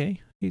like, okay,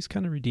 he's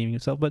kind of redeeming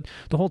himself. But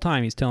the whole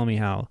time he's telling me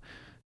how,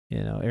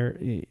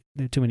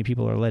 too many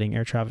people are letting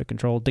air traffic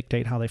control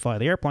dictate how they fly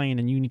the airplane,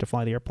 and you need to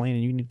fly the airplane,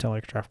 and you need to tell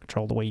air traffic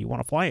control the way you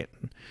want to fly it.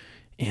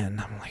 And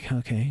I'm like,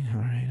 okay,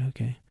 all right,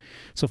 okay.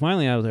 So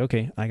finally I was like,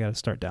 okay, I got to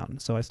start down.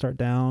 So I start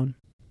down,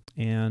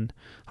 and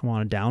I'm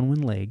on a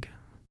downwind leg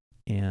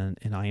and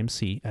an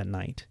IMC at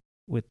night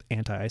with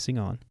anti-icing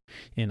on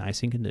in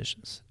icing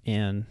conditions.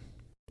 And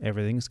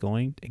everything's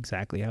going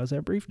exactly as I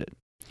briefed it.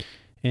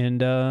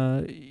 And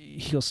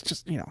he goes,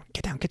 just,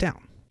 get down.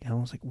 I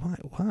was like,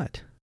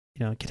 what?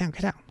 Get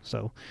down.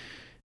 So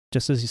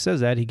just as he says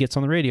that, he gets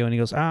on the radio and he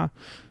goes, can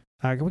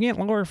we get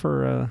lower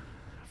for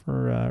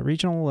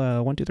regional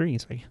 123?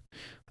 He's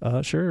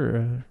like,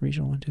 sure,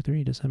 regional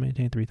 123 does not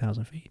maintain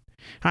 3,000 feet.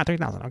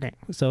 3,000, okay.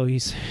 So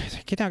he's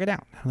like, get down.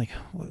 I'm like,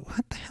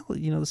 what the hell?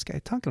 This guy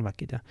talking about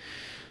get down.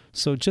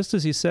 So just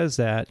as he says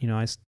that,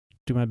 I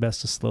do my best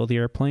to slow the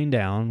airplane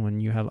down. When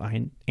you have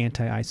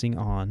anti-icing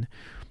on,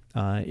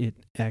 it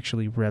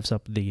actually revs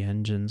up the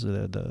engines,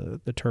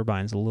 the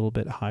turbines a little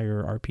bit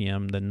higher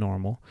RPM than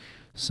normal.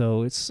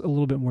 So it's a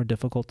little bit more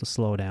difficult to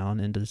slow down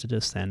and to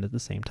descend at the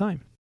same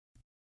time.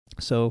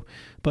 So,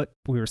 but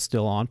we were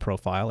still on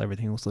profile.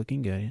 Everything was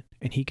looking good.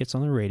 And he gets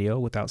on the radio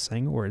without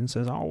saying a word and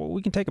says, oh, well,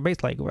 we can take a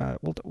base leg.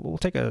 We'll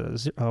take a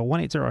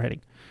 180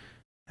 heading.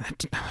 I'm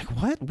like,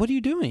 what? What are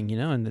you doing?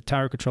 And the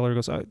tower controller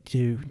goes, oh,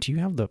 do you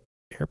have the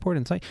airport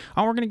in sight?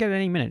 Oh, we're going to get it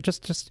any minute.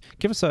 Just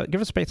give us a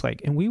base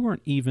leg. And we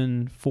weren't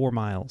even 4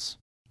 miles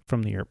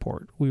from the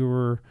airport. We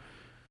were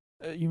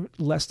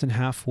less than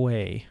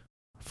halfway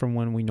from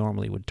when we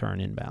normally would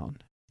turn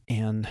inbound.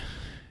 And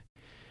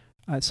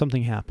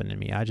something happened to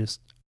me. I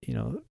just,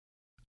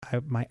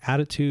 my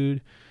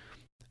attitude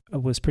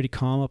was pretty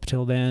calm up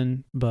till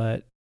then,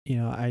 but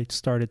I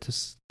started to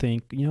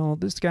think,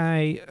 this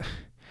guy,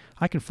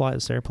 I can fly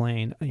this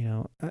airplane.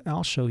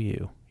 I'll show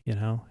you.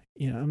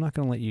 I'm not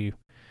going to let you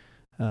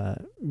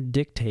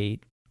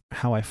dictate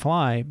how I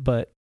fly,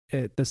 but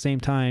at the same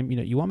time,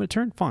 you want me to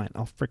turn? Fine,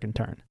 I'll freaking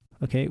turn.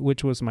 Okay,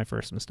 which was my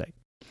first mistake.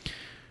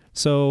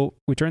 So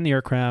we turned the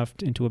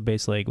aircraft into a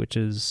base leg, which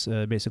is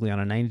basically on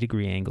a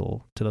 90-degree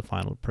angle to the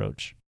final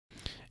approach.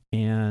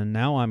 And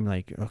now I'm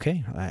like,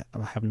 okay, I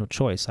have no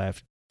choice. I have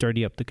to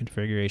dirty up the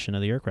configuration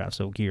of the aircraft.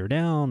 So gear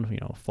down,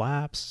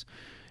 flaps,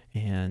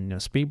 and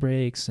speed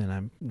brakes, and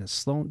I'm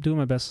doing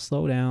my best to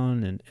slow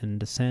down and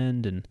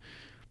descend,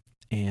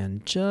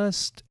 and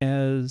just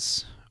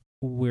as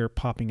we're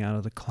popping out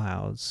of the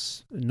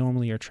clouds,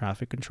 normally our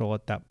traffic control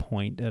at that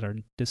point at our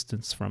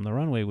distance from the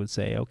runway would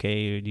say,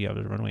 okay, do you have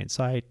the runway in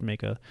sight?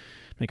 Make a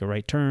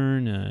right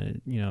turn,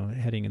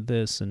 heading at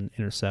this, and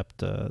intercept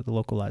the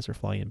localizer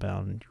flying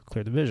inbound, and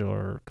clear the visual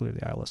or clear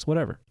the ILS,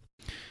 whatever.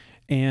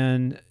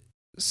 And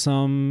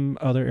some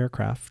other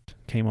aircraft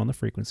came on the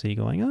frequency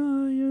going,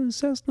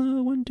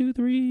 Cessna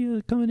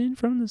 123 coming in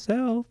from the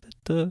south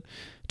at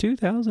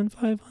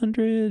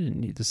 2,500,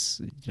 and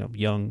this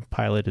young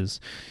pilot is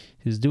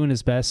doing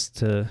his best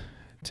to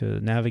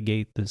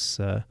navigate this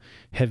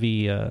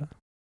heavy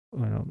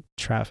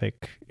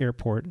traffic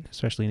airport,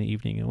 especially in the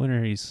evening and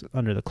winter. He's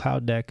under the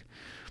cloud deck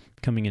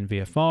coming in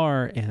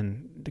VFR,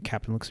 and the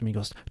captain looks at me and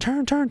goes,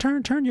 turn,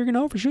 you're going to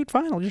overshoot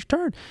final, just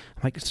turn.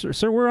 I'm like,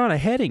 sir, we're on a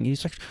heading.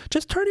 He's like,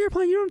 just turn the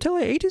airplane, you don't tell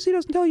it. ATC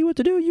doesn't tell you what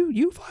to do.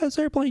 You fly this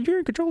airplane, you're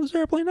in control of this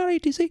airplane, not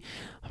ATC.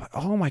 I'm like,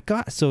 oh my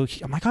God. So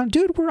I'm like,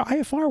 dude, we're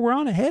IFR, we're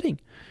on a heading.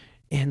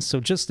 And so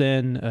just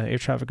then, air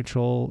traffic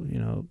control,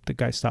 the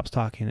guy stops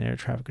talking, and air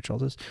traffic control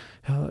says,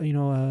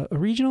 a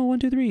regional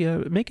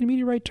 123, make an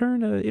immediate right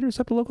turn,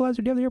 intercept the localizer,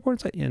 do you have the airport in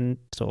sight? And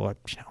so, I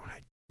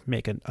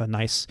make a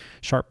nice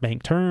sharp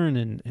bank turn,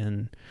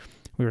 and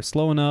we were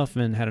slow enough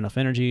and had enough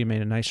energy and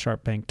made a nice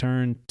sharp bank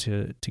turn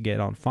to get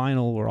on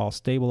final. We're all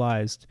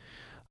stabilized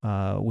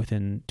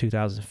within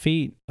 2,000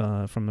 feet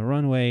from the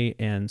runway,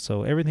 and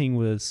so everything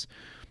was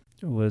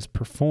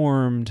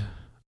performed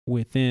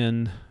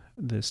within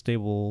the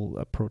stable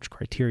approach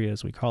criteria,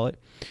 as we call it,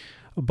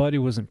 but it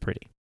wasn't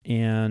pretty.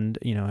 And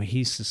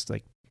he's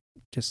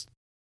just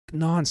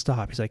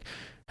nonstop. He's like,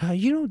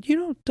 you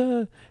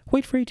don't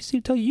wait for ATC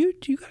to tell you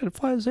got to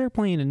fly this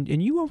airplane,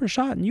 and you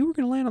overshot, and you were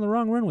going to land on the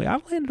wrong runway.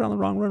 I've landed on the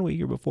wrong runway a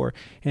year before,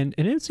 and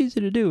it's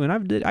easy to do. And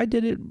I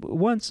did it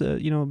once.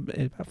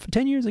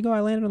 10 years ago,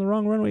 I landed on the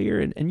wrong runway here,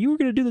 and you were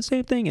going to do the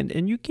same thing,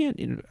 and you can't.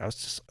 I was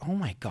just, oh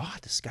my God,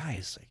 this guy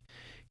is like,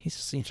 he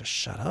just needs to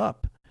shut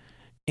up.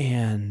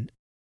 And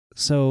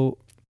so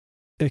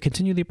I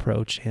continued the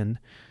approach, and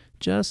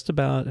just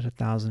about at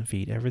 1,000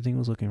 feet, everything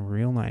was looking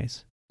real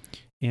nice.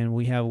 And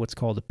we have what's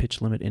called a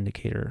pitch limit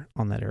indicator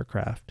on that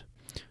aircraft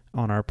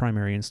on our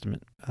primary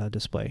instrument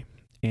display.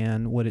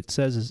 And what it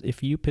says is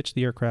if you pitch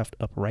the aircraft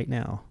up right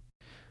now,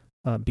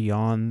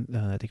 beyond,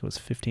 I think it was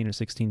 15 or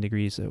 16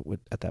 degrees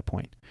at that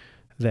point,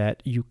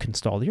 that you can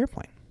stall the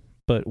airplane.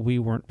 But we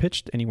weren't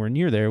pitched anywhere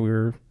near there. We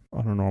were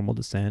on a normal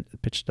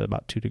descent, pitched at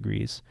about 2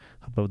 degrees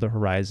above the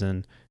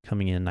horizon,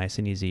 coming in nice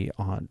and easy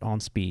on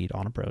speed,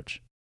 on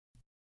approach.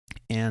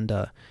 And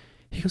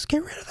he goes,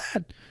 get rid of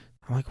that.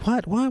 I'm like,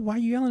 what? Why are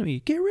you yelling at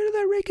me? Get rid of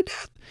that rake of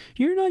death.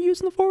 You're not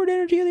using the forward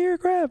energy of the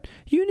aircraft.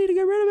 You need to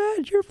get rid of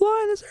it. You're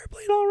flying this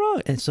airplane all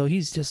wrong. And so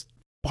he's just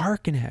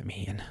barking at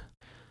me, and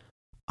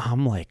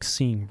I'm like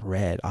seeing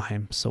red.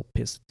 I'm so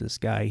pissed at this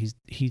guy.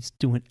 He's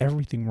doing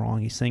everything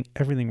wrong. He's saying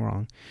everything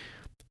wrong.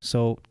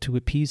 So to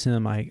appease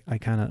him, I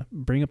kind of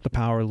bring up the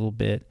power a little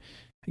bit,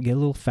 get a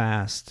little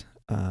fast,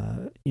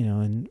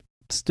 and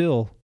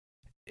still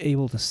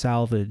able to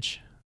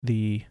salvage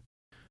the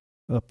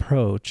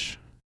approach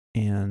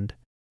and,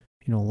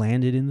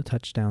 landed in the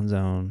touchdown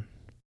zone.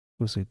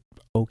 It was an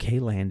okay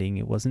landing.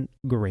 It wasn't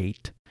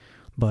great,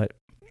 but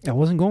I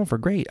wasn't going for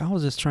great. I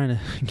was just trying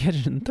to get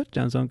it in the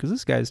touchdown zone because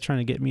this guy's trying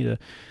to get me to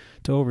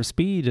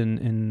overspeed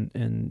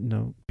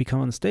and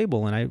become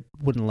unstable, and I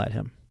wouldn't let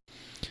him.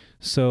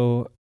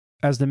 So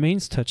as the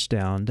mains touched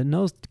down, the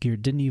nose gear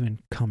didn't even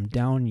come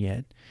down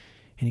yet.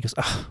 And he goes,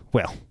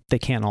 well, they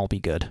can't all be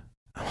good.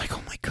 I'm like,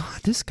 oh my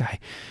God, this guy.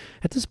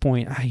 At this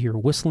point, I hear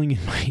whistling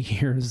in my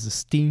ears, the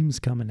steam's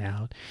coming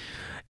out,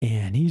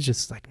 and he's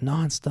just like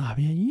nonstop.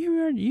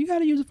 You got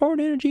to use the forward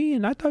energy,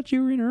 and I thought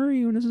you were in a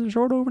hurry when this is a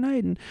short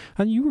overnight, and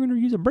you were going to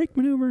use a brake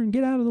maneuver and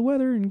get out of the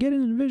weather and get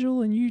in the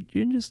visual, and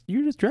you're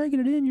just dragging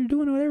it in. You're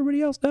doing what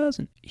everybody else does,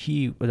 and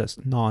he was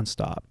just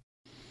nonstop.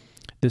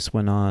 This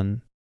went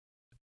on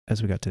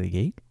as we got to the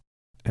gate,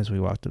 as we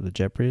walked to the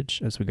jet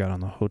bridge, as we got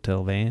on the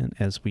hotel van,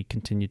 as we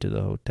continued to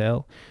the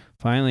hotel.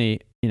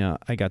 Finally,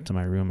 I got to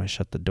my room. I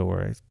shut the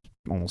door. I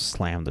almost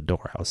slammed the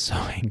door. I was so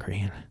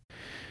angry.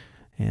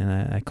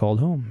 And I called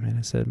home, and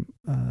I said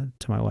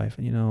to my wife,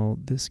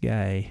 this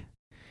guy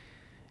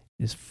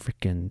is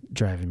freaking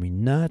driving me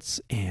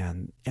nuts.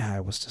 And I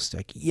was just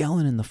like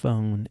yelling in the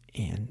phone.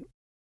 And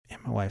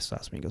my wife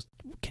stops me and goes,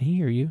 can he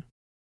hear you?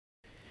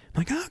 I'm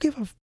like, I don't give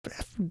a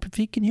f if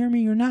he can hear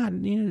me or not.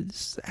 You know,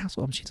 this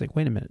asshole. And she's like,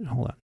 wait a minute,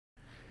 hold on.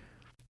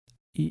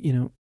 You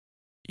know,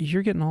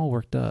 you're getting all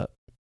worked up.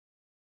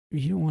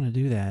 You don't want to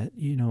do that.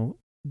 You know,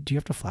 do you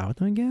have to fly with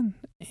them again?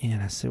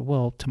 And I said,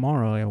 well,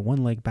 tomorrow I have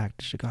one leg back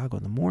to Chicago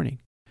in the morning.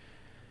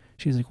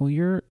 She's like, well,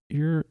 you're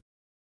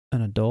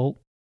an adult.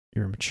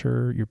 You're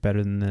mature. You're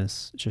better than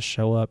this. Just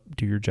show up,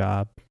 do your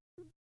job.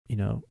 You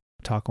know,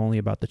 talk only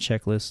about the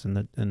checklist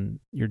and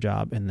your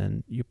job, and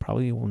then you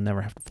probably will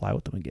never have to fly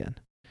with them again.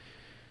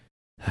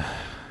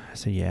 I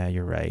said, yeah,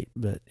 you're right,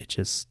 but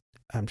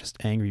I'm just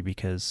angry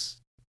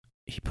because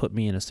he put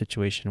me in a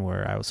situation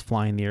where I was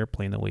flying the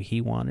airplane the way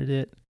he wanted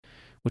it,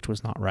 which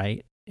was not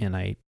right, and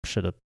I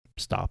should have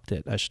stopped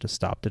it. I should have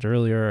stopped it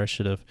earlier. I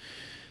should have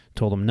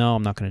told him, no,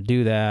 I'm not going to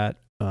do that.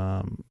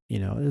 You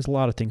know, there's a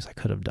lot of things I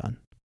could have done,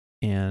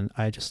 and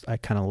I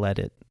kind of let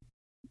it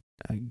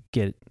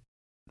get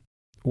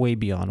way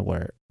beyond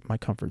where my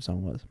comfort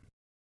zone was.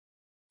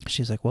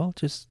 She's like, well,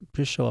 just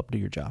show up, do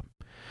your job.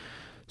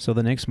 So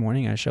the next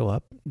morning I show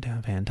up to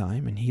have hand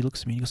time, and he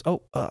looks at me and he goes,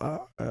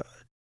 oh,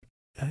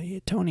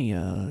 Tony,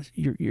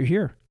 you're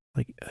here.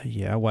 Like,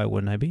 yeah, why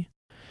wouldn't I be?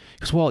 He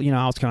goes, well, you know,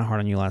 I was kind of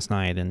hard on you last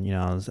night, and, you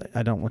know,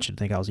 I don't want you to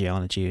think I was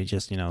yelling at you.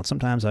 Just, you know,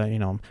 sometimes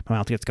my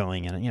mouth gets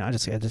going, and, you know, I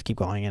just keep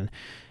going, and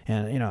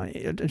you know,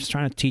 I'm just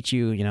trying to teach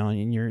you, you know,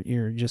 and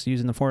you're just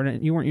using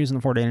you weren't using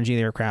the Ford Energy,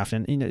 the aircraft,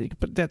 and, you know,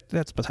 but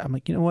that's, I'm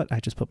like, you know what? I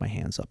just put my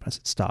hands up. I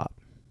said, stop.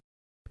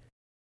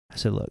 I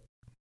said, look,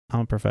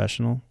 I'm a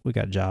professional. We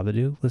got a job to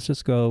do. Let's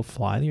just go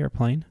fly the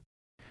airplane.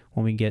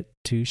 When we get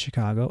to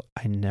Chicago,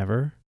 I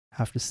never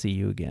have to see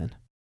you again,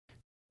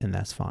 and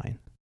that's fine.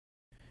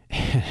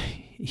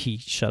 He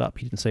shut up.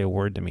 He didn't say a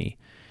word to me,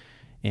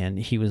 and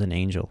he was an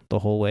angel the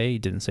whole way. He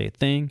didn't say a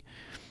thing.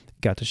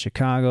 Got to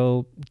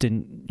Chicago,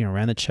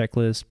 ran the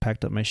checklist,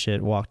 packed up my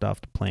shit, walked off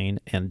the plane,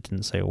 and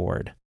didn't say a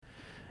word.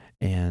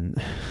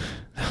 And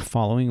the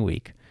following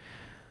week,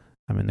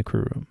 I'm in the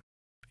crew room,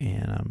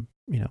 and I'm,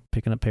 you know,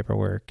 picking up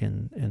paperwork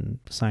and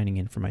signing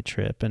in for my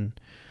trip, and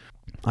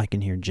I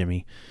can hear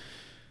Jimmy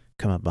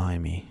come up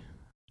behind me,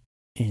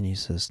 and he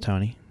says,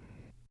 Tony,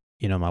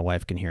 you know, my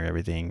wife can hear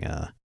everything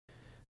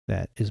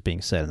that is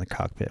being said in the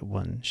cockpit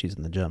when she's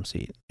in the jump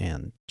seat,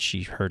 and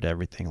she heard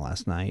everything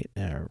last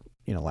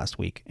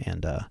week,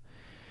 and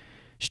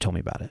she told me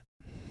about it.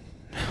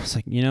 I was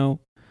like, you know,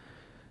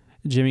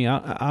 Jimmy,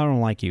 I don't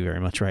like you very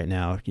much right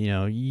now. You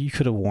know, you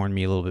could have warned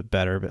me a little bit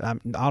better, but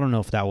I don't know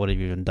if that would have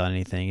even done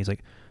anything. He's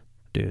like,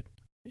 dude,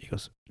 he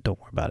goes, don't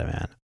worry about it,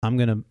 man. I'm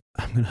gonna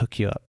hook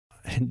you up.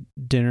 And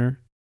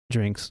dinner,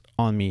 drinks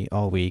on me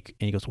all week.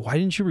 And he goes, why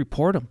didn't you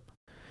report him?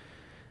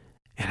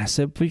 And I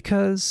said,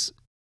 because,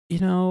 you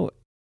know,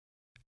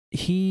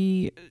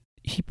 he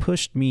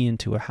pushed me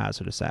into a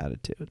hazardous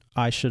attitude.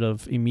 I should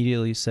have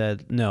immediately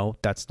said, no,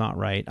 that's not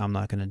right. I'm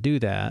not going to do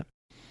that.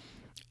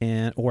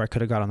 Or I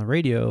could have got on the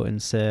radio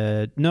and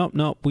said,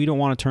 nope, we don't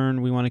want to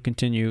turn. We want to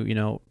continue, you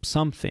know,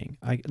 something.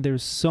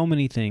 There's so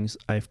many things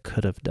I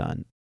could have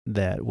done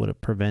that would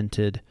have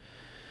prevented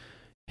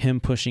him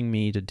pushing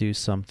me to do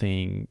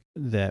something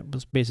that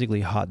was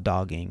basically hot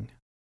dogging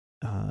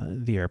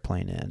the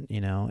airplane in,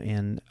 you know.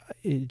 And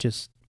it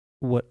just,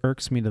 what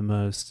irks me the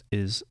most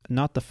is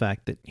not the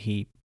fact that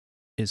he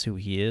is who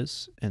he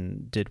is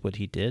and did what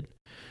he did,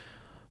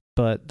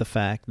 but the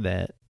fact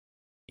that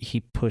he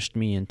pushed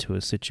me into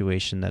a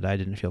situation that I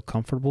didn't feel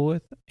comfortable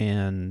with.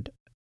 And,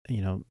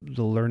 you know,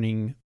 the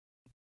learning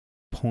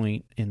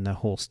point in the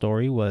whole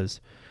story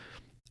was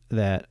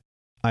that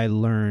I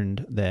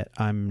learned that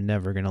I'm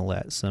never going to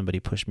let somebody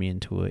push me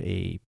into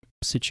a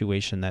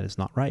situation that is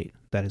not right,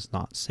 that is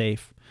not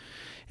safe.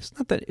 It's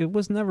not that it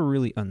was never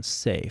really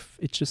unsafe.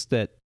 It's just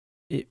that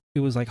it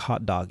was like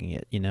hot dogging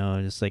it, you know,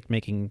 it's like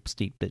making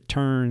steep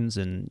turns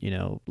and, you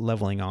know,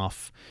 leveling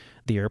off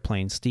the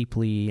airplane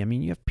steeply. I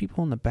mean, you have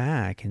people in the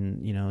back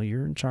and, you know,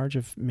 you're in charge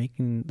of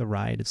making the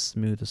ride as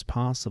smooth as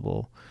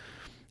possible.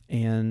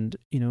 And,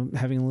 you know,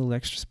 having a little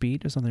extra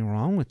speed, there's nothing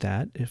wrong with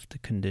that if the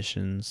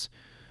conditions,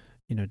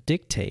 you know,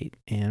 dictate.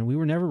 And we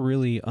were never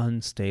really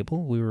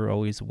unstable. We were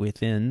always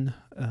within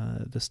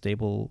the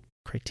stable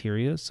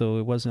criteria. So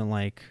it wasn't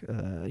like,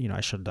 you know,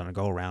 I should have done a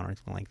go around or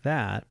anything like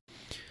that.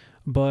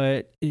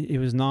 But it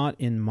was not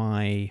in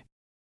my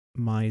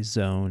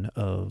zone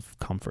of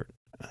comfort,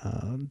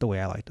 the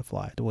way I like to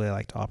fly, the way I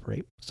like to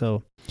operate.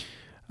 So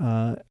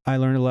I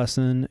learned a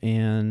lesson,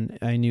 and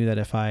I knew that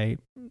if I,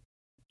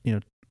 you know,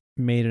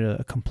 made it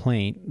a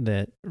complaint,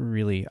 that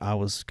really I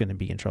was going to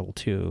be in trouble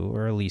too,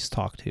 or at least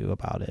talk to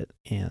about it.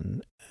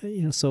 And,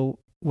 you know, so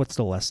what's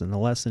the lesson? The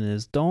lesson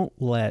is, don't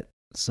let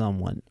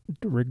someone,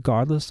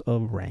 regardless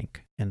of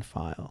rank and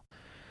file,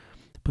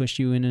 push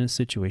you in a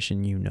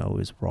situation you know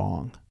is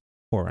wrong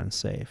or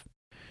unsafe.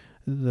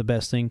 The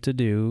best thing to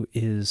do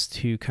is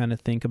to kind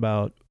of think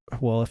about,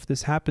 well, if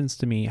this happens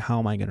to me, how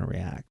am I going to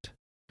react?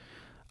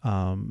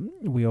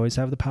 We always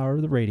have the power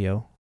of the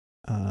radio.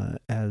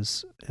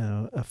 As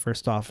a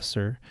first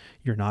officer,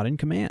 you're not in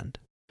command.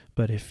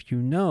 But if you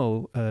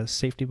know a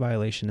safety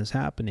violation is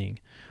happening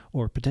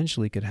or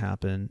potentially could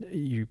happen,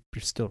 you're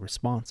still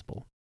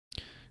responsible.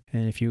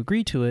 And if you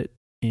agree to it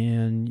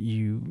and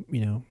you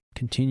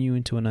continue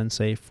into an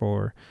unsafe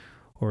or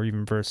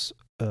even verse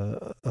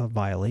a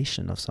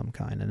violation of some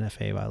kind, an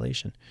FAA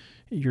violation,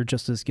 you're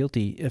just as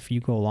guilty if you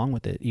go along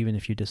with it, even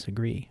if you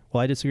disagree.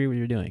 Well, I disagree with what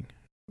you're doing,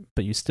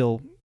 but you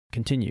still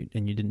continued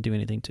and you didn't do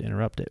anything to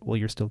interrupt it. Well,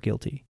 you're still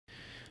guilty.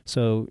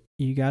 So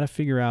you got to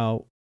figure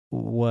out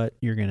what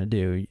you're going to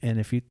do. And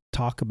if you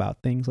talk about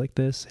things like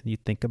this and you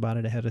think about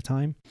it ahead of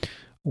time,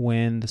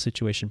 when the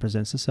situation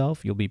presents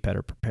itself, you'll be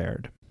better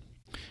prepared.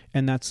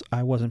 And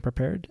I wasn't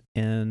prepared.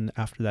 And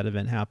after that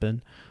event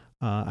happened,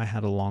 I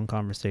had a long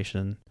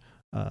conversation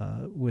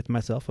with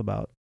myself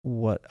about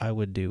what I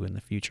would do in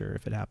the future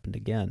if it happened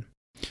again.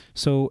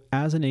 So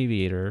as an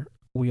aviator,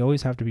 we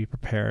always have to be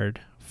prepared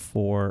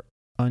for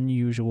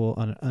unusual,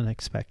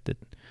 unexpected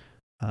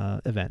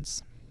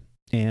events.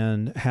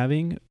 And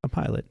having a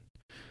pilot,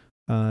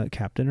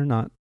 captain or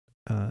not,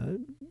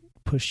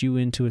 push you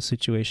into a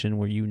situation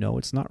where you know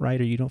it's not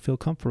right or you don't feel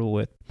comfortable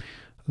with,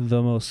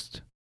 the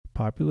most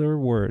popular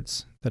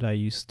words that I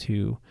used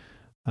to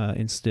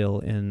instill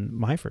in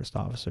my first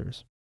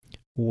officers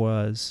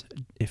was,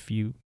 if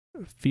you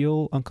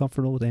feel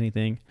uncomfortable with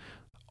anything,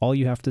 all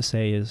you have to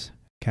say is,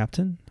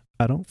 Captain,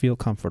 I don't feel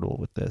comfortable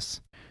with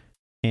this.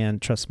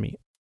 And trust me,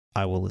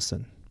 I will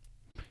listen.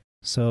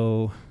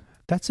 So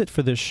that's it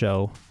for this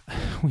show.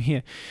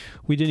 We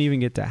didn't even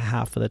get to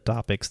half of the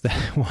topics that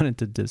I wanted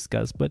to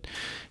discuss, but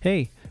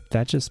hey,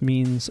 that just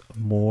means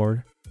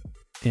more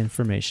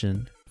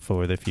information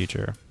for the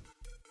future.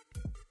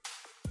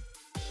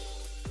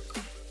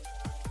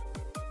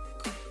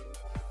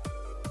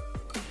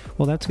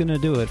 Well, that's going to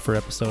do it for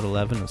episode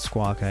 11 of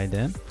Squawk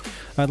Ident.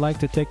 I'd like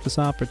to take this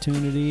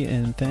opportunity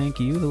and thank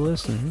you, the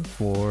listener,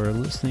 for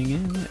listening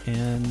in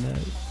and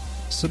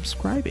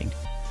subscribing.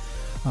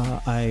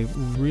 I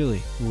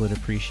really would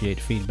appreciate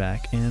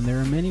feedback, and there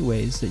are many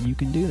ways that you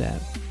can do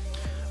that.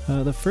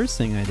 The first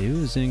thing I do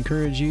is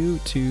encourage you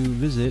to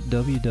visit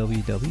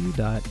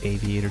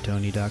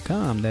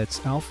www.aviatortony.com.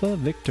 That's Alpha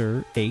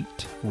Victor 8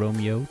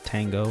 Romeo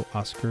Tango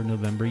Oscar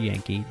November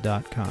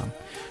Yankee.com.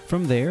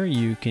 From there,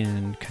 you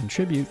can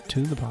contribute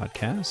to the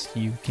podcast.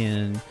 You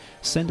can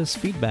send us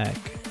feedback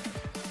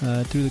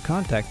through the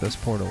Contact Us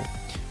portal.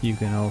 You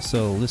can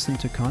also listen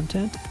to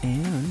content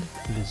and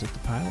visit the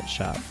Pilot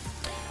Shop.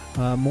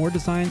 More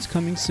designs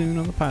coming soon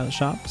on the Pilot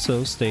Shop,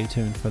 so stay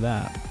tuned for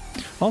that.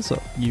 Also,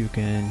 you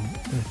can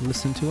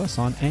listen to us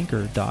on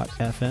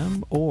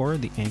Anchor.fm or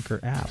the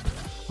Anchor app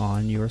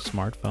on your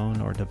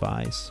smartphone or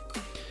device.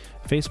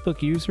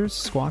 Facebook users,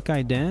 Squawk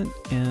Ident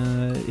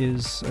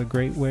is a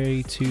great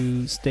way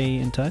to stay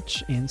in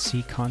touch and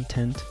see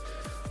content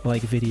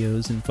like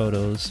videos and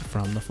photos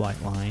from the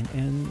flight line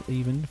and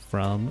even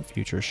from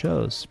future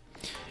shows.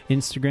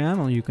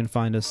 Instagram, you can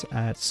find us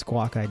at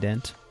Squawk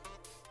Ident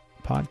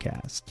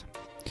Podcast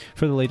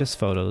for the latest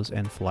photos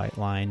and flight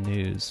line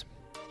news.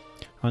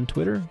 On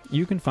Twitter,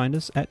 you can find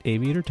us at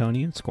Aviator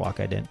Tony and Squawk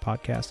Ident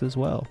Podcast as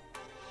well.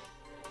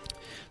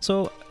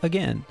 So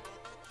again,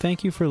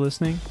 thank you for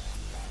listening.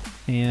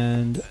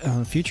 And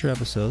on future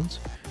episodes,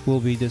 we'll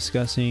be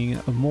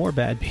discussing more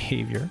bad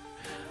behavior.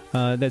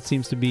 That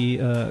seems to be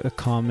a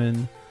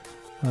common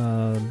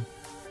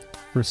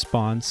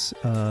response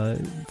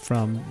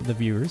from the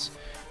viewers,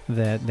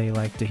 that they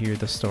like to hear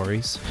the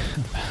stories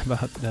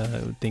about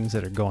things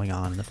that are going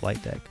on in the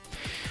flight deck.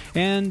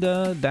 And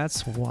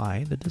that's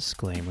why the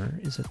disclaimer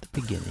is at the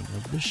beginning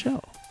of the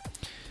show.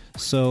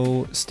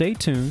 So stay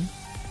tuned,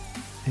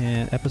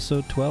 and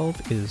episode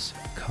 12 is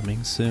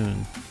coming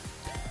soon.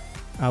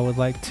 I would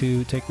like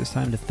to take this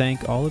time to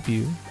thank all of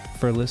you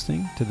for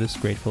listening to this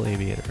Grateful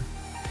Aviator.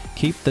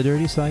 Keep the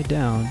dirty side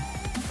down,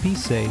 be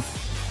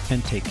safe,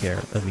 and take care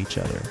of each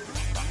other.